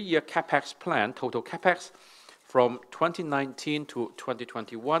our 3-year capex plan, total capex from 2019 to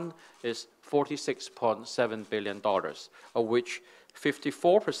 2021 is $46.7 billion, of which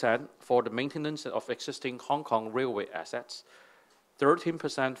 54% for the maintenance of existing Hong Kong railway assets,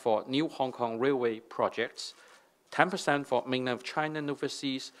 13% for new Hong Kong railway projects, 10% for mainland of China and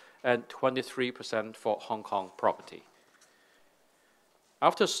overseas, and 23% for Hong Kong property.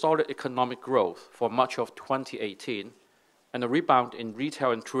 After solid economic growth for much of 2018 and a rebound in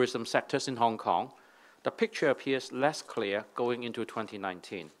retail and tourism sectors in Hong Kong, the picture appears less clear going into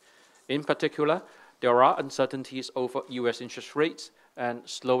 2019. In particular, there are uncertainties over US interest rates and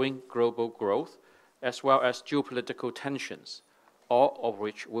slowing global growth, as well as geopolitical tensions, all of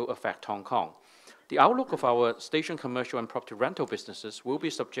which will affect Hong Kong. The outlook of our station commercial and property rental businesses will be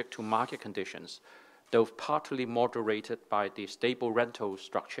subject to market conditions. though partly moderated by the stable rental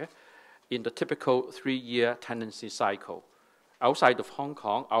structure in the typical 3-year tenancy cycle. Outside of Hong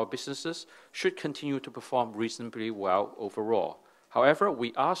Kong, our businesses should continue to perform reasonably well overall. However,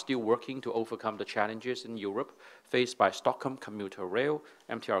 we are still working to overcome the challenges in Europe faced by Stockholm Commuter Rail,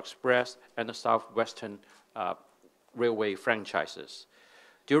 MTR Express, and the Southwestern Railway franchises.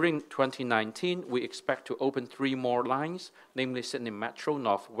 During 2019, we expect to open 3 more lines, namely Sydney Metro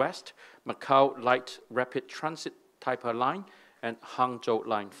Northwest, Macau Light Rapid Transit Taipei Line, and Hangzhou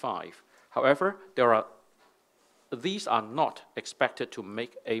Line 5. However, these are not expected to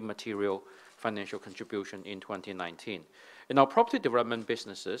make a material financial contribution in 2019. In our property development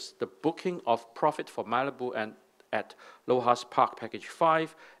businesses, the booking of profit for Malibu and at Lohas Park Package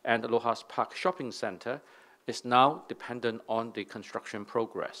 5 and Lohas Park Shopping Center is now dependent on the construction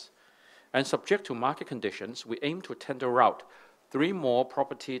progress. And subject to market conditions, we aim to tender out 3 more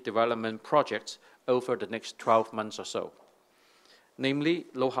property development projects over the next 12 months or so, namely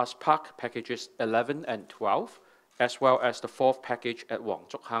Lohas Park Packages 11 and 12, as well as the 4th package at Wong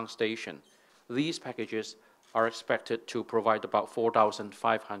Chuk Hang Station. These packages are expected to provide about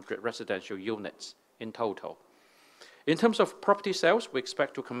 4,500 residential units in total. In terms of property sales, we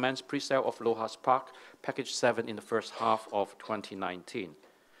expect to commence pre-sale of Lohas Park Package 7 in the first half of 2019.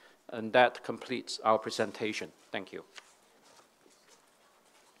 And that completes our presentation. Thank you.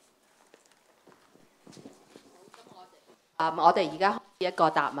 我哋而家開始一個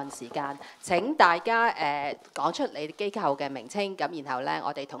答問時間，請大家講出你哋機構嘅名稱，咁然後咧，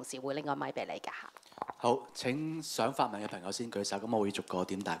我哋同事會拎個咪俾你㗎嚇。好，請想發問嘅朋友先舉手，咁我會逐個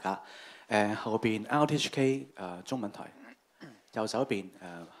點大家。後邊 RTHK 中文台，右手邊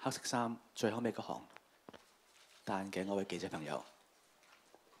黑色衫最後尾嗰行戴眼鏡嗰位記者朋友。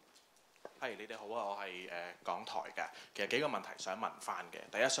係，你哋好啊！我係港台嘅，其實幾個問題想問翻嘅。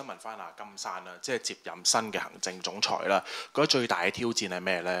第一想問翻阿金生啦，即係接任新嘅行政總裁啦，覺得最大嘅挑戰係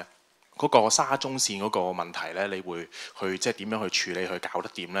咩咧？嗰個沙中線嗰個問題咧，你會去即係點樣去處理，去搞得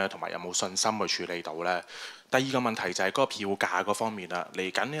掂咧？同埋有冇信心去處理到咧？第二個問題就係嗰個票價嗰方面啦。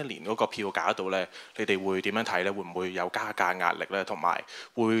嚟緊呢一年嗰個票價度咧，你哋會點樣睇咧？會唔會有加價壓力咧？同埋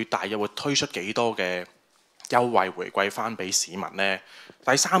會大約會推出幾多嘅優惠回饋翻俾市民呢？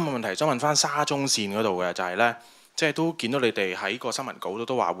第三個問題想問翻沙中線嗰度嘅就係呢，即係都見到你哋喺個新聞稿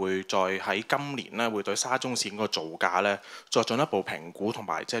都話會再喺今年呢會對沙中線個造價呢作進一步評估同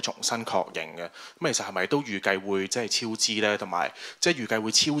埋即係重新確認嘅。咁其實係咪都預計會即係超支呢？同埋即係預計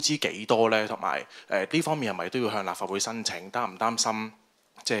會超支幾多呢？同埋呢方面係咪都要向立法會申請？擔唔擔心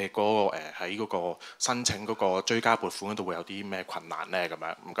即係嗰個喺嗰個申請嗰個追加撥款嗰度會有啲咩困難呢？咁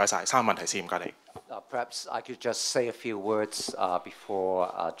樣唔該晒，三個問題先，唔該你。Perhaps I could just say a few words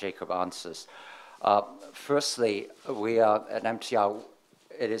before Jacob answers. Firstly, we are at MTR.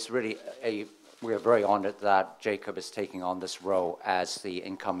 It is really we are very honored that Jacob is taking on this role as the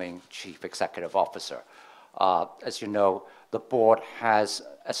incoming Chief Executive Officer. As you know, the board has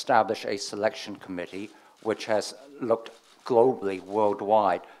established a selection committee which has looked globally,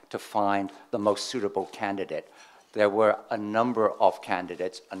 worldwide, to find the most suitable candidate. There were a number of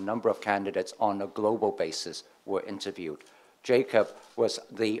candidates on a global basis were interviewed. Jacob was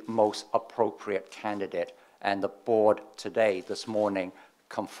the most appropriate candidate, and the board today, this morning,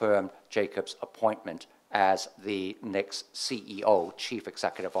 confirmed Jacob's appointment as the next CEO, Chief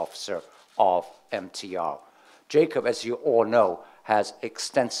Executive Officer of MTR. Jacob, as you all know, has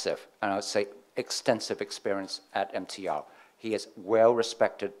extensive, and I would say extensive experience at MTR. He is well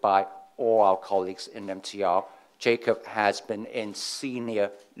respected by all our colleagues in MTR. Jacob has been in senior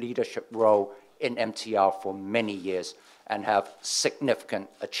leadership role in MTR for many years and have significant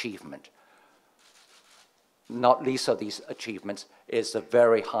achievement. Not least of these achievements is the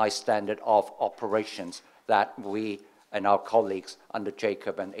very high standard of operations that we and our colleagues under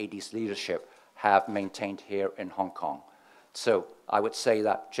Jacob and AD's leadership have maintained here in Hong Kong. So I would say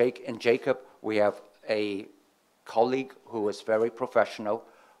that in Jacob, we have a colleague who is very professional,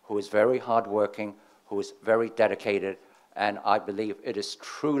 who is very hardworking, who is very dedicated, and I believe it is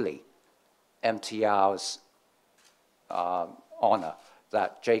truly MTR's honor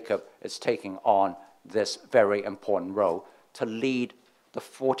that Jacob is taking on this very important role to lead the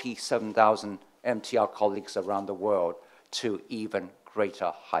 47,000 MTR colleagues around the world to even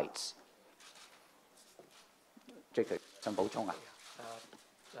greater heights. Jacob, 想補充啊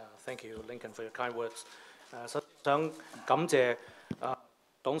？Thank you, Lincoln, for your kind words. 想感謝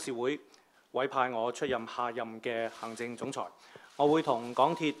董事會委派我出任下任嘅行政總裁。我會同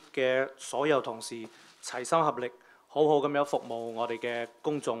港鐵嘅所有同事齊心合力，好好咁樣服務我哋嘅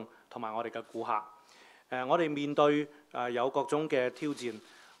公眾同埋我哋嘅顧客。我哋面對有各種嘅挑戰，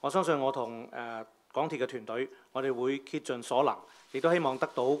我相信我同港鐵嘅團隊，我哋會竭盡所能，亦都希望得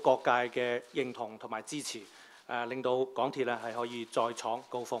到各界嘅認同同埋支持，令到港鐵咧係可以再創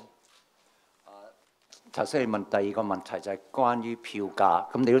高峰。頭先你問第二個問題就係關於票價，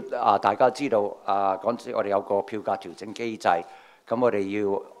咁你大家知道港鐵我哋有個票價調整機制，咁我哋要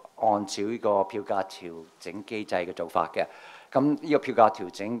按照呢個票價調整機制嘅做法嘅。咁呢個票價調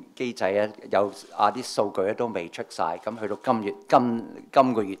整機制咧，有啲數據咧都未出晒，咁去到今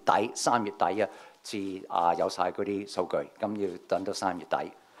個月底3月底至有晒嗰啲數據，咁要等到3月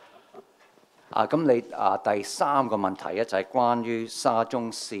底。咁你第三個問題咧就係關於沙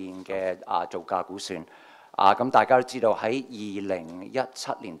中線嘅造價估算。咁大家都知道喺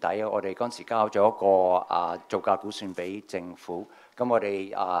2017年底，我哋嗰陣時交咗一個造價估算俾政府。咁我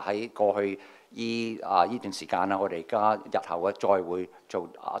哋喺過去呢段時間啦，我哋而家日後再會做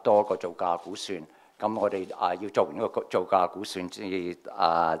多一個造價估算。咁我哋要做完呢個造價估算，就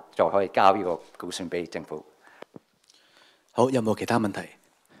可以交呢個估算俾政府。好，有冇其他問題？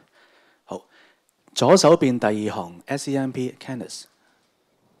好，左手邊第二行 SEMP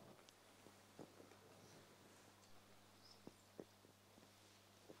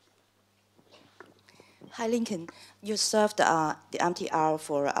Candice。Hi, Lincoln. You served the MTR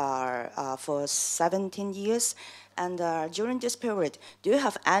for 17 years, and during this period, do you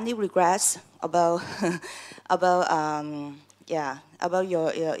have any regrets about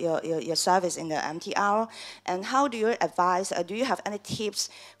your service in the MTR? And how do you advise? Do you have any tips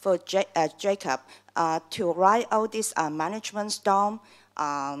for Jacob to ride out this management storm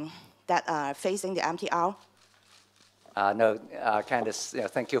that are facing the MTR? No, Candice,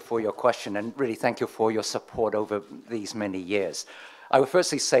 thank you for your question, and really thank you for your support over these many years. I would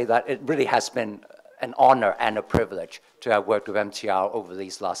firstly say that it really has been an honor and a privilege to have worked with MTR over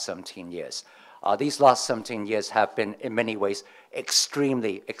these last 17 years. These last 17 years have been, in many ways,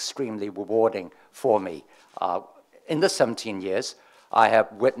 extremely rewarding for me. In the 17 years, I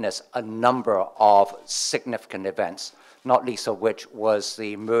have witnessed a number of significant events, not least of which was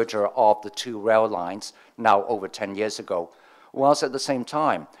the merger of the two rail lines now over 10 years ago. Whilst at the same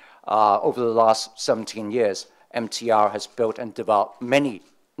time, over the last 17 years, MTR has built and developed many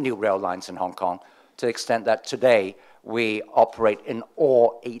new rail lines in Hong Kong to the extent that today we operate in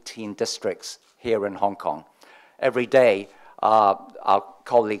all 18 districts here in Hong Kong. Every day, our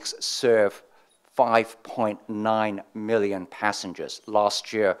colleagues serve 5.9 million passengers.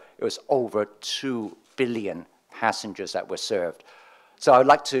 Last year, it was over 2 billion passengers that were served. So I'd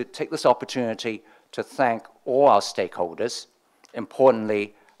like to take this opportunity to thank all our stakeholders,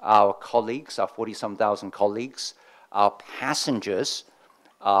 importantly, our colleagues, our 40-some-thousand colleagues, our passengers,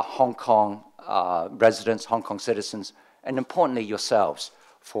 Hong Kong residents, Hong Kong citizens, and importantly yourselves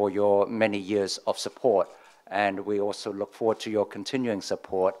for your many years of support. And we also look forward to your continuing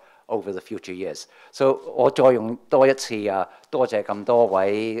support over the future years. So 我再用多一次多謝咁多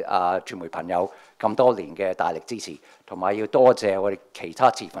位傳媒朋友咁多年嘅大力支持，同埋要多謝我哋其他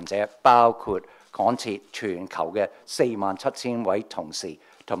持份者，包括港鐵全球嘅47,000位同事，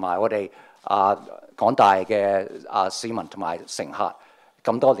同埋我哋廣大嘅市民同埋乘客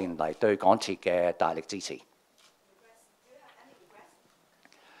咁多年嚟對港鐵嘅大力支持。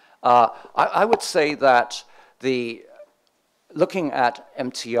I would say that looking at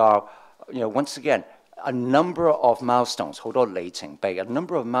MTR, once again, a number of milestones, 好多里程碑, a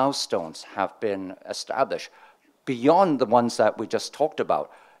number of milestones have been established beyond the ones that we just talked about.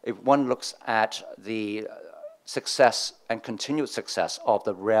 If one looks at the success and continued success of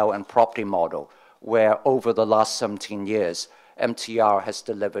the rail and property model, where over the last 17 years, MTR has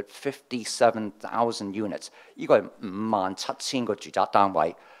delivered 57,000 units, 呢個係57,000個住宅單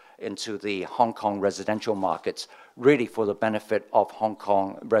位 into the Hong Kong residential markets, really for the benefit of Hong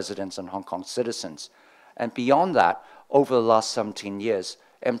Kong residents and Hong Kong citizens. And beyond that, over the last 17 years,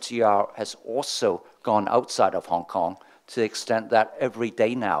 MTR has also gone outside of Hong Kong to the extent that every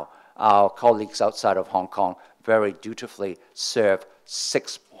day now, our colleagues outside of Hong Kong very dutifully serve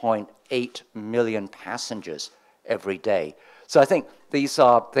 6.8 million passengers every day. So I think these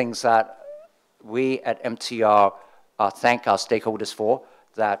are things that we at MTR thank our stakeholders for,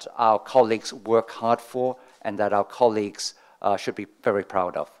 that our colleagues work hard for, and that our colleagues should be very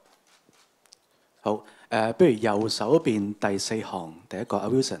proud of. 好，不如右手邊第四行第一個阿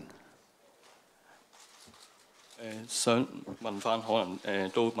Wilson。想問翻，可能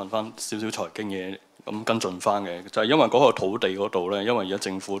都問翻少少財經嘢，咁跟進翻嘅，就係因為嗰個土地嗰度咧，因為而家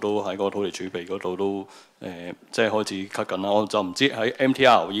政府都喺嗰個土地儲備嗰度都即係開始 cut 緊啦。我就唔知喺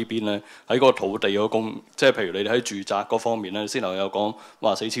MTR 呢邊咧，喺嗰個土地嗰供，即係譬如你哋喺住宅嗰方面咧，先頭有講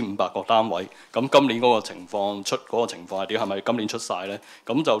話4500個單位，咁今年嗰個情況係點？係咪今年出晒咧？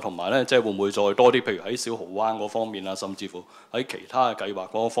咁就同埋咧，即係會唔會再多啲？譬如喺小蠔灣嗰方面啊，甚至乎喺其他嘅計劃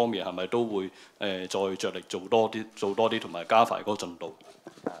嗰方面，係咪都會再着力做多啲，同埋加快嗰個進度？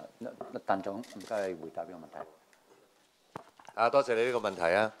鄧總，唔該回答呢個問題。多謝你呢個問題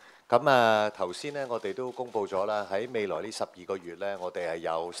啊。咁頭先咧，我哋都公布咗啦，喺未來呢12個月咧，我哋係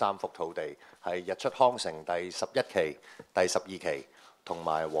有3幅土地，係日出康城第11期、第12期同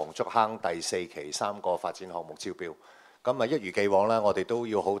埋黃竹坑第4期3個發展項目招標。咁一如既往啦，我哋都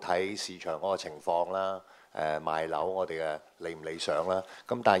要好睇市場嗰個情況啦。賣樓我哋嘅理唔理想啦。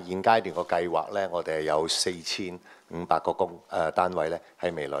咁但係現階段個計劃咧，我哋係有4500個單位咧，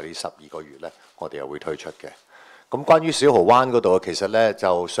喺未來呢12個月咧，我哋又會推出嘅。咁關於小蠔灣嗰度，其實咧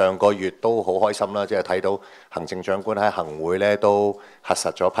就上個月都好開心啦，即係睇到行政長官喺行會咧都核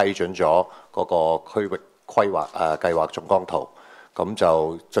實咗批准咗嗰個區域規劃計劃總綱圖，咁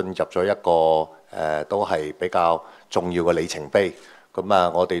就進入咗一個都係比較重要嘅里程碑。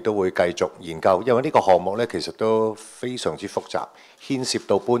咁我哋都會繼續研究，因為呢個項目咧其實都非常之複雜，牽涉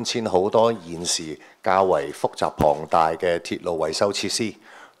到搬遷好多現時較為複雜龐大嘅鐵路維修設施，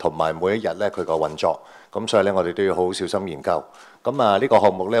同埋每一日咧佢個運作。咁所以咧，我哋都要好好小心研究。咁呢個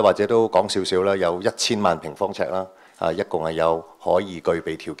項目咧，或者都講少少啦，有1000萬平方尺啦，一共係有可以具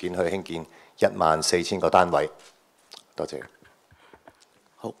備條件去興建14000個單位。多謝。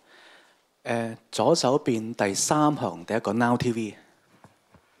好，左手邊第3行第一個 Now TV。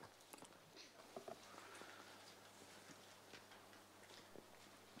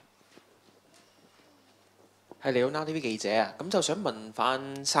係你好 Now TV 記者啊，咁就想問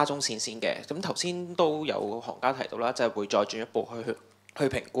翻沙中線先嘅。咁頭先都有行家提到啦，即係會再進一步去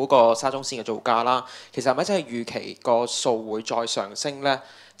評估個沙中線嘅造價啦。其實係咪真係預期個數會再上升呢？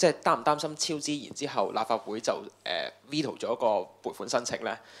即係擔唔擔心超支，然之後立法會就veto 咗個撥款申請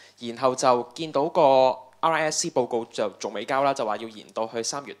呢？然後就見到個 RISC 報告就仲未交啦，就話要延到去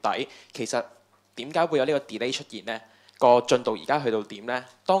3月底。其實點解會有呢個 delay 出現呢？個進度而家去到點呢？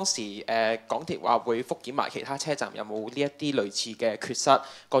當時港鐵話會復檢埋其他車站有冇呢一啲類似嘅缺失，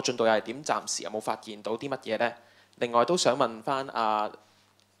個進度又係點？暫時有冇發現到啲乜嘢呢？另外都想問翻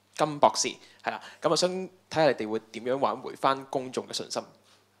金博士，係啦，咁我想睇下你哋會點樣挽回翻公眾嘅信心。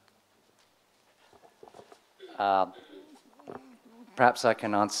Perhaps I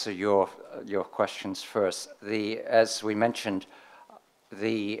can answer your questions first. As we mentioned,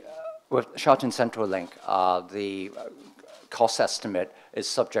 with Shelton Central Link, the cost estimate is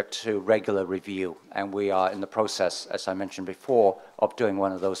subject to regular review, and we are in the process, as I mentioned before, of doing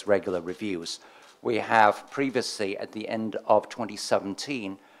one of those regular reviews. We have previously, at the end of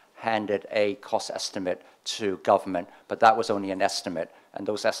 2017, handed a cost estimate to government, but that was only an estimate, and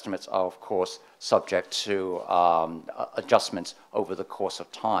those estimates are, of course, subject to adjustments over the course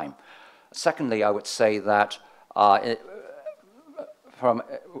of time. Secondly, I would say that from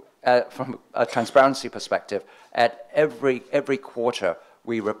a transparency perspective, at every quarter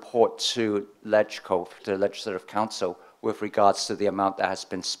we report to LegCo, to the Legislative Council, with regards to the amount that has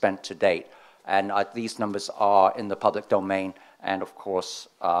been spent to date. And these numbers are in the public domain, and of course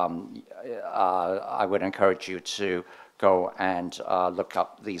I would encourage you to go and look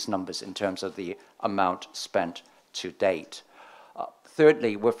up these numbers in terms of the amount spent to date.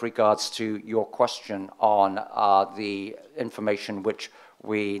 Thirdly, with regards to your question on the information which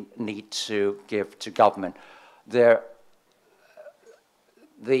we need to give to government, the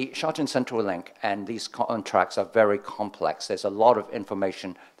Shelton Central Link and these contracts are very complex. There's a lot of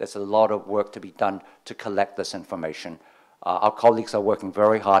information. There's a lot of work to be done to collect this information. Our colleagues are working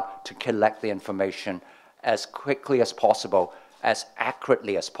very hard to collect the information as quickly as possible, as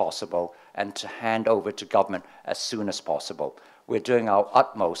accurately as possible, and to hand over to government as soon as possible. We're doing our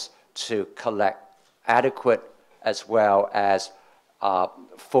utmost to collect adequate as well as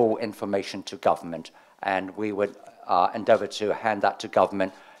full information to government, and we would endeavour to hand that to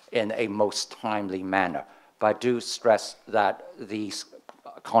government in a most timely manner. But I do stress that these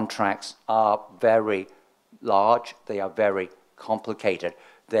contracts are very large, they are very complicated.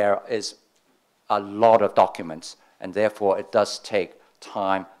 There is a lot of documents, and therefore it does take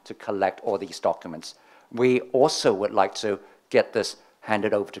time to collect all these documents. We also would like to get this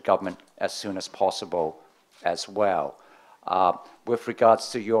handed over to government as soon as possible as well. With regards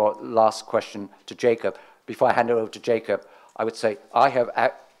to your last question to Jacob, before I hand it over to Jacob, I would say I have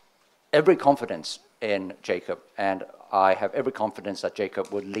every confidence in Jacob, and I have every confidence that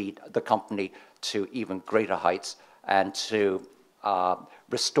Jacob will lead the company to even greater heights and to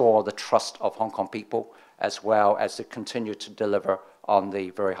restore the trust of Hong Kong people, as well as to continue to deliver on the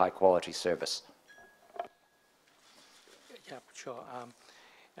very high quality service. Yeah, sure.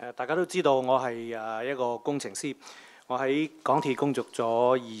 大家都知道我係一個工程師，我喺港鐵工作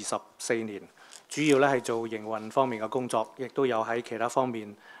咗24年，主要咧係做營運方面嘅工作，亦都有喺其他方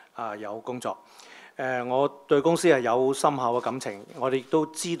面有工作。我對公司係有深厚嘅感情，我哋亦都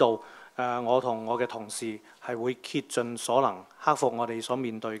知道我同我嘅同事係會竭盡所能克服我哋所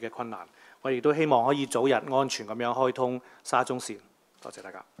面對嘅困難。我亦都希望可以早日安全咁樣開通沙中線。多謝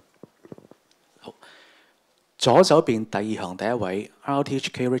大家。好，左手邊第二行第一位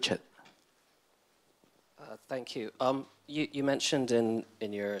RTHK Richard。Thank you. You mentioned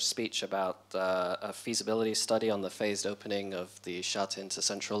in your speech about a feasibility study on the phased opening of the Sha Tin to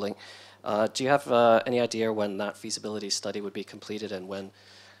Central Link. Do you have any idea when that feasibility study would be completed and when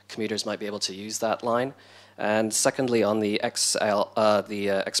commuters might be able to use that line? And secondly, on the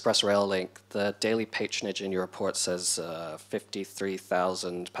Express Rail link, the daily patronage in your report says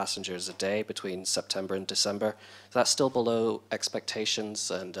 53,000 passengers a day between September and December. Is that still below expectations,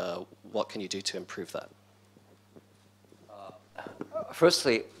 and what can you do to improve that?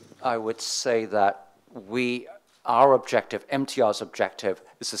 Firstly, I would say that our objective, MTR's objective,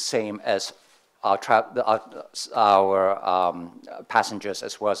 is the same as our passengers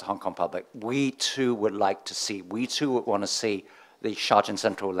as well as the Hong Kong public. We too would want to see the Sha Tin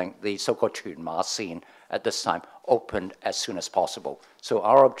Central Link, the so-called Chun Ma Sin, at this time opened as soon as possible. So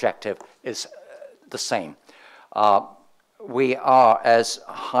our objective is the same. We are, as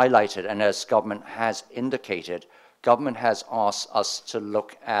highlighted and as government has indicated, government has asked us to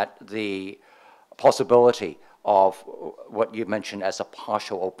look at the possibility of what you mentioned as a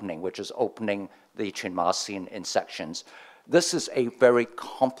partial opening, which is opening the Chun Ma Sin in sections. This is a very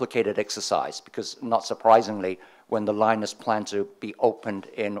complicated exercise because, not surprisingly, when the line is planned to be opened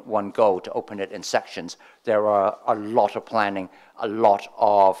in one go, to open it in sections, there are a lot of planning, a lot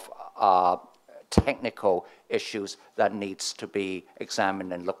of technical issues that needs to be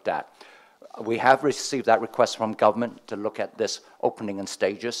examined and looked at. We have received that request from government to look at this opening in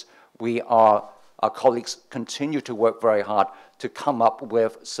stages. Our colleagues continue to work very hard to come up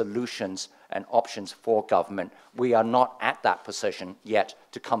with solutions and options for government. We are not at that position yet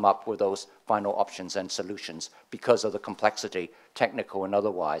to come up with those final options and solutions because of the complexity, technical and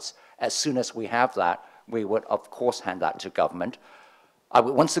otherwise. As soon as we have that, we would of course hand that to government. I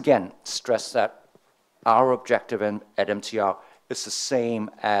would once again stress that our objective at MTR is the same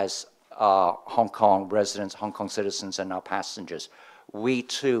as Hong Kong residents, Hong Kong citizens and our passengers. We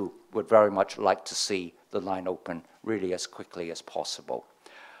too would very much like to see the line open really as quickly as possible.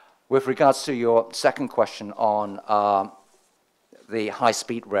 With regards to your second question on the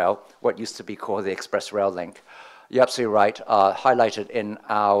high-speed rail, what used to be called the Express Rail link, you're absolutely right. Highlighted in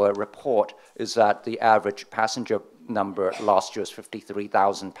our report is that the average passenger number last year was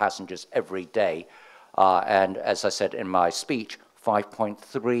 53,000 passengers every day. And as I said in my speech,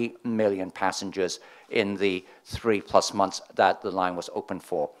 5.3 million passengers in the 3+ months that the line was open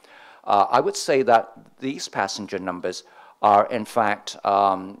for. I would say that these passenger numbers are in fact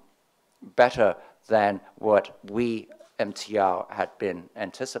better than what we, MTR, had been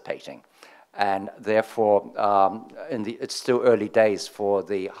anticipating. And therefore, it's still early days for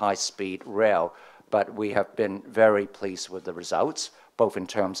the high-speed rail, but we have been very pleased with the results, both in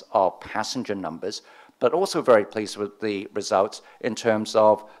terms of passenger numbers, but also very pleased with the results in terms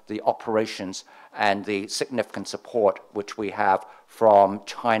of the operations and the significant support which we have from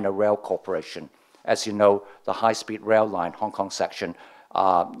China Rail Corporation. As you know, the high-speed rail line, Hong Kong section,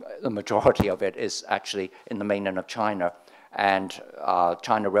 the majority of it is actually in the mainland of China, and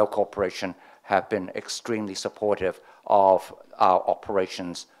China Rail Corporation have been extremely supportive of our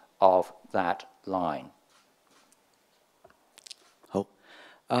operations of that line.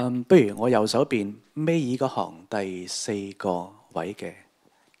 不如我右手邊尾二嗰行第4個位嘅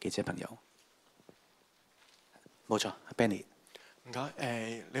記者朋友，冇錯 ，Benny。唔該，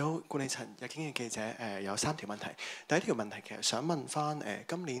你好，管理層日經嘅記者，有3條問題。第一條問題其實想問翻，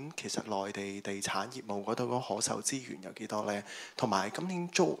今年其實內地地產業務嗰度嗰可售資源有幾多呢？同埋今年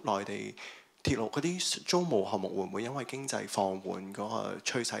內地鐵路嗰啲租務項目會唔會因為經濟放緩嗰個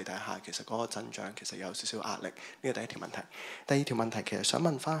趨勢底下，其實嗰個增長其實有少少壓力？呢個第一條問題。第二條問題其實想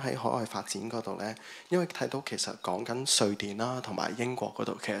問翻喺海外發展嗰度呢，因為睇到其實講緊瑞典啦，同埋英國嗰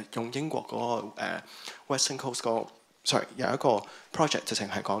度，其實用英國嗰個Western Coast 嗰個有一個 project 直情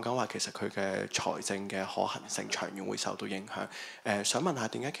係講緊話，其實佢嘅財政嘅可行性長遠會受到影響。想問下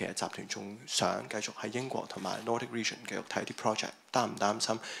點解其實集團仲想繼續喺英國同埋 Nordic Region 繼續睇啲 project， 擔唔擔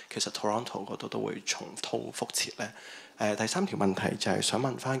心其實 Toronto 嗰度都會重蹈覆轍呢？第三條問題就係想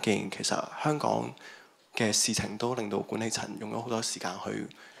問翻，既然其實香港嘅事情都令到管理層用咗好多時間去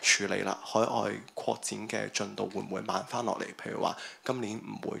處理啦，海外擴展嘅進度會唔會慢翻落嚟？譬如話今年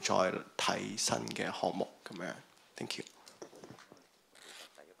唔會再睇新嘅項目咁樣。Thank you。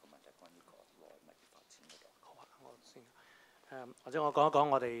或者我講一講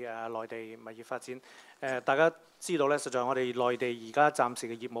我哋內地物業發展。大家知道咧，實在我哋內地而家暫時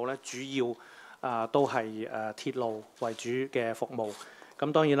嘅業務咧，主要都係鐵路為主嘅服務。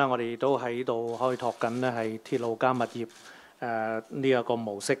咁當然啦，我哋都喺度開拓緊咧係鐵路加物業呢一個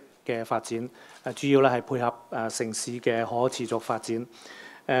模式嘅發展。主要咧係配合城市嘅可持續發展。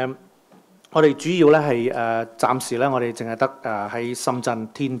我哋主要咧係暫時咧，我哋淨係得喺深圳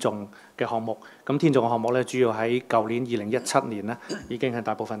天頌嘅項目。咁天頌嘅項目咧，主要喺舊年2017年咧已經係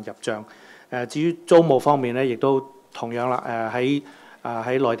大部分入帳。至於租務方面咧，亦都同樣啦。喺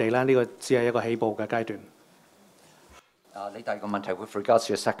內地咧，呢個只係一個起步嘅階段。你第二個問題 with regards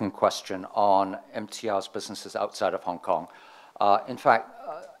to your second question on MTR's businesses outside of Hong Kong. In fact,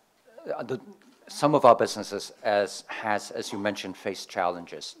 some of our businesses, as you mentioned, face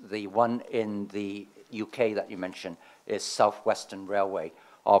challenges. The one in the UK that you mentioned is South Western Railway,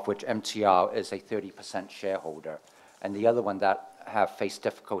 of which MTR is a 30% shareholder. And the other one that have faced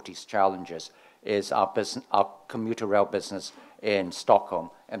difficulties, challenges, is our commuter rail business in Stockholm,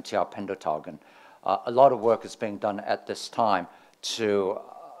 MTR Pendeltågen. A lot of work is being done at this time to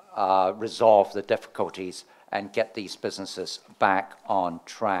resolve the difficulties and get these businesses back on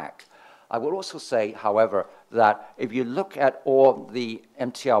track. I will also say, however, that if you look at all the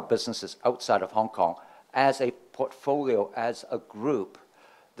MTR businesses outside of Hong Kong, as a portfolio, as a group,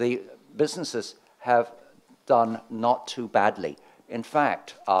 the businesses have done not too badly. In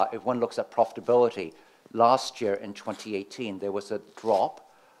fact, if one looks at profitability, last year in 2018, there was a drop,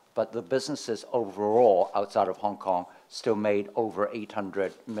 but the businesses overall outside of Hong Kong still made over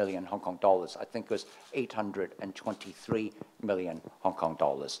 800 million Hong Kong dollars. I think it was 823 million Hong Kong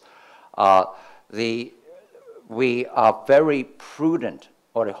dollars. We are very prudent,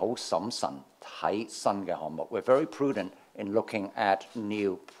 we're very prudent in looking at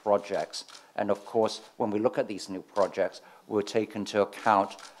new projects. And of course, when we look at these new projects, we'll take into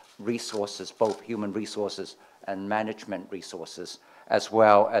account resources, both human resources and management resources, as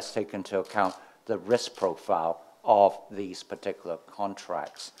well as take into account the risk profile of these particular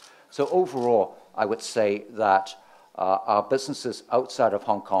contracts. So overall, I would say that our businesses outside of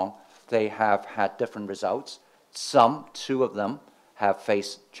Hong Kong, they have had different results. Two of them, have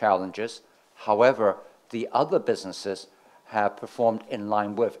faced challenges. However, the other businesses have performed in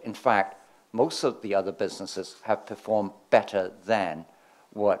line with. In fact, most of the other businesses have performed better than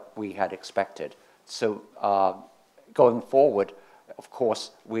what we had expected. So going forward, of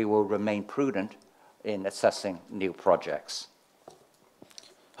course, we will remain prudent in assessing new projects.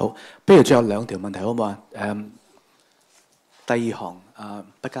 好，不如最後兩條問題好唔好啊？第二行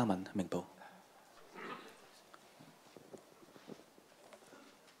畢嘉敏，明報。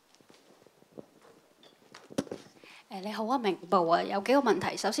你好啊，明報啊，有幾個問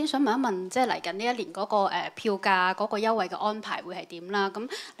題。首先想問一問，即係嚟緊呢一年嗰個票價嗰個優惠嘅安排會係點啦？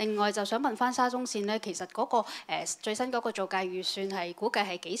咁另外就想問翻沙中線咧，其實嗰個最新嗰個造價預算係估計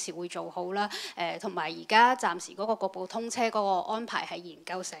係幾時會做好啦？同埋而家暫時嗰個局部通車嗰個安排係研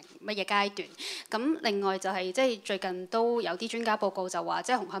究成乜嘢階段？咁另外就係即係最近都有啲專家報告就話，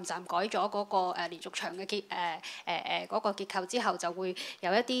即係紅磡站改咗嗰個連續牆嘅嗰個結構之後，就會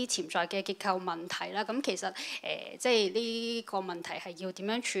有一啲潛在嘅結構問題啦。咁其實即係呢個問題係要點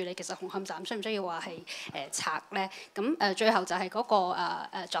樣處理？其實紅磡站需唔需要話係拆咧？咁最後就係嗰個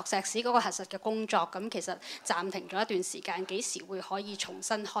鑿石屎嗰個核實嘅工作，咁其實暫停咗一段時間，幾時會可以重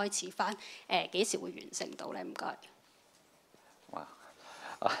新開始翻？幾時會完成到咧？唔該。哇！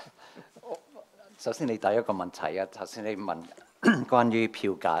首先你第一個問題啊，頭先你問關於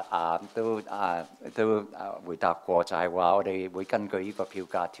票價都回答過，就係話我哋會根據呢個票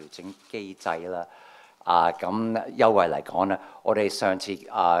價調整機制啦。咁優惠嚟講咧，我哋上次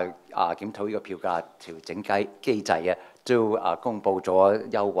檢討呢個票價調整機制啊，都公布咗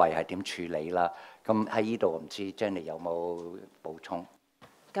優惠係點處理啦。咁喺呢度唔知 Jenny 有冇補充？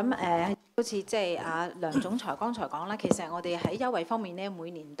咁好似即係梁總裁剛才講啦，其實我哋喺優惠方面咧，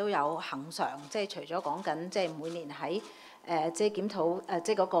每年都有恆常，即係除咗講緊即係每年喺即係檢討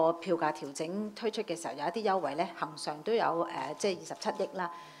即係嗰個票價調整推出嘅時候有一啲優惠咧，恆常都有即係27億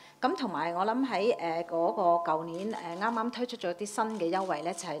啦。咁同埋我諗喺嗰個舊年啱啱推出咗啲新嘅優惠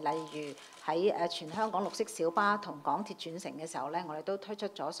咧，就係例如喺全香港綠色小巴同港鐵轉乘嘅時候咧，我哋都推出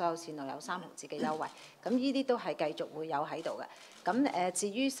咗所有線路有3毫子嘅優惠。咁呢啲都係繼續會有喺度嘅。咁至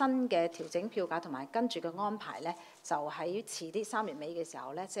於新嘅調整票價同埋跟住嘅安排咧，就喺遲啲3月尾嘅時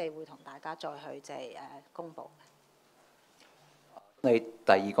候咧，即係會同大家再去即係公佈。你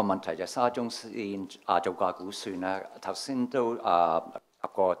第二個問題就係沙中線造價估算咧，頭先都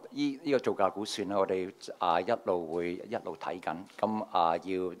過呢個造價估算咧，我哋一路會一路睇緊，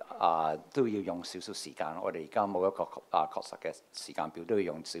咁都要用少少時間。我哋而家冇一個確實嘅時間表，都要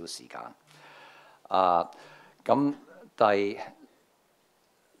用少少時間。咁第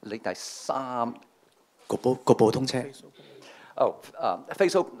三局部通車。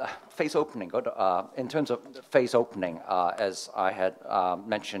Phase opening. In terms of phase opening, as I had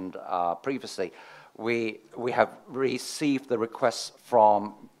mentioned previously, we have received the request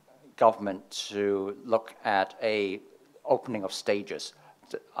from government to look at a opening of stages,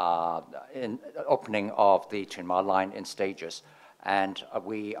 opening of the Chinma line in stages, and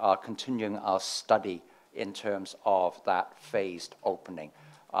we are continuing our study in terms of that phased opening.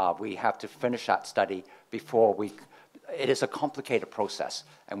 We have to finish that study before we. It is a complicated process,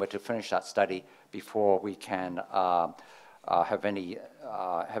 and we're to finish that study before we can have any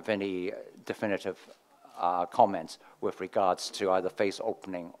definitive comments with regards to either phase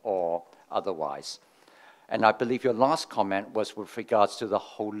opening or otherwise. And I believe your last comment was with regards to the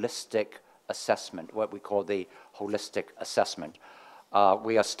holistic assessment, what we call the holistic assessment.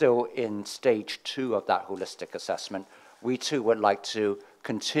 We are still in stage 2 of that holistic assessment. We too would like to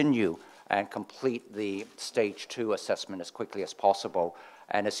continue and complete the stage 2 assessment as quickly as possible.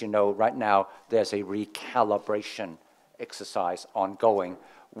 And as you know, right now there's a recalibration exercise ongoing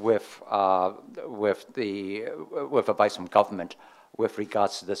with advice from government with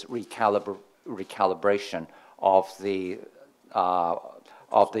regards to this recalibration of the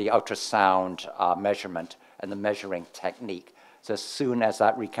ultrasound measurement and the measuring technique. So as soon as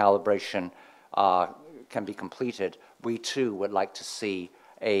that recalibration can be completed, we too would like to see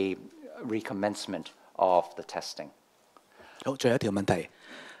a recommencement of the testing. 好，最後一條問題，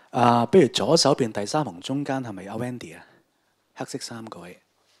不如左手邊第3行中間係咪有 Wendy 啊？黑色衫嗰位。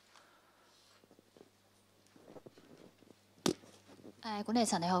管理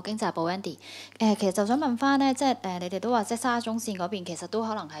層你好，經濟部 Wendy。其實就想問翻咧，即係你哋都話即係沙中線嗰邊其實都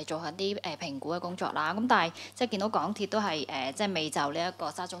可能係做緊啲評估嘅工作啦。咁但係即係見到港鐵都係即係未就呢一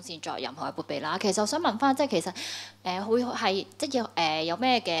個沙中線作任何嘅撥備啦。其實我想問翻，即係其實會係即係有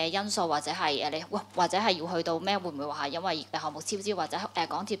咩嘅因素或者係你或者係要去到咩？會唔會話係因為項目超支或者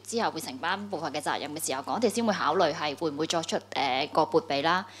港鐵之後會承擔部分嘅責任嘅時候，港鐵先會考慮係會唔會作出個撥備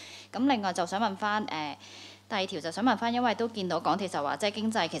啦？咁另外就想問翻第二條就想問翻，因為都見到港鐵就話，即係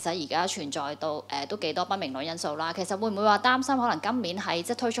經濟其實而家存在到都幾多不明朗因素啦。其實會唔會話擔心可能今年喺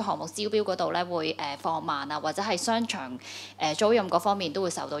即係推出項目招標嗰度咧會放慢啊，或者係商場租賃嗰方面都會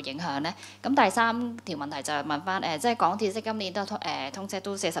受到影響咧？咁第三條問題就係問翻即係港鐵即係今年都通車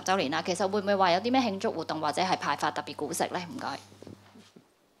都40週年啦。其實會唔會話有啲咩慶祝活動或者係派發特別股息咧？唔該。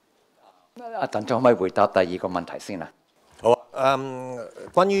阿鄧總可唔可以回答第二個問題先啊？好啊，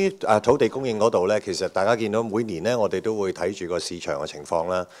關於土地供應嗰度呢，其實大家見到每年呢，我哋都會睇住個市場嘅情況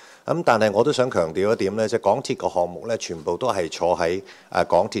啦。但係我都想強調一點呢，即係港鐵個項目呢，全部都係坐喺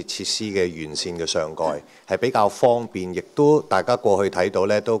港鐵設施嘅完善嘅上蓋，係比較方便，亦都大家過去睇到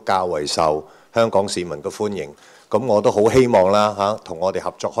呢，都較為受香港市民嘅歡迎。咁我都好希望啦同我哋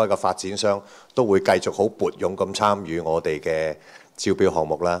合作開嘅發展商都會繼續好撥勇咁參與我哋嘅招標項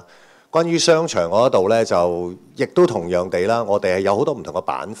目啦。關於商場嗰度呢，就亦都同樣地啦，我哋係有好多唔同嘅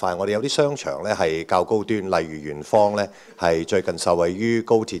板塊，我哋有啲商場呢係較高端，例如圓方呢係最近受惠於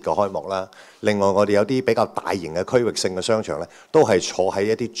高鐵嘅開幕啦。另外我哋有啲比較大型嘅區域性嘅商場呢，都係坐喺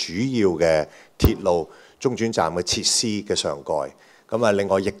一啲主要嘅鐵路中轉站嘅設施嘅上蓋。另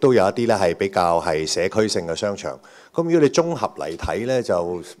外亦都有一啲呢係比較係社區性嘅商場。咁如果你綜合嚟睇呢，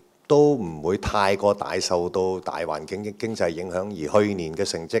就都唔會太過大受到大環境經濟影響，而去年嘅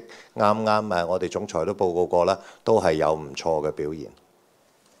成績啱我哋總裁都報告過啦，都係有唔錯嘅表現。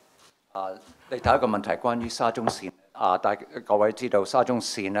你第一個問題關於沙中線各位知道沙中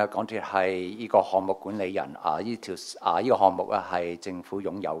線咧，港鐵係呢個項目管理人呢個項目咧係政府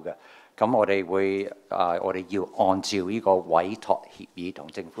擁有嘅。咁我哋要按照呢個委託協議同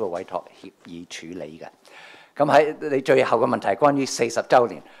政府嘅委託協議處理嘅。咁喺你最後嘅問題關於40週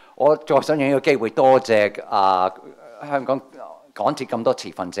年。我再想用呢個機會多謝香港港鐵咁多持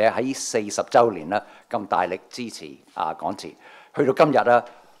份者喺40週年咧咁大力支持港鐵。去到今日咧，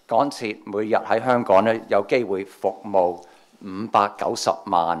港鐵每日喺香港咧有機會服務590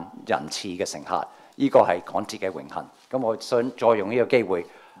萬人次嘅乘客，呢個係港鐵嘅榮幸。咁我想再用呢個機會，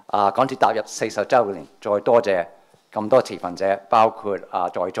港鐵踏入40週年，再多謝咁多持份者，包括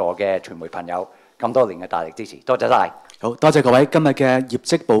在座嘅傳媒朋友，咁多年嘅大力支持，多謝晒。好多謝各位，今日嘅業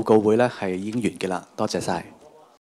績報告會咧係已經完結啦，多謝晒。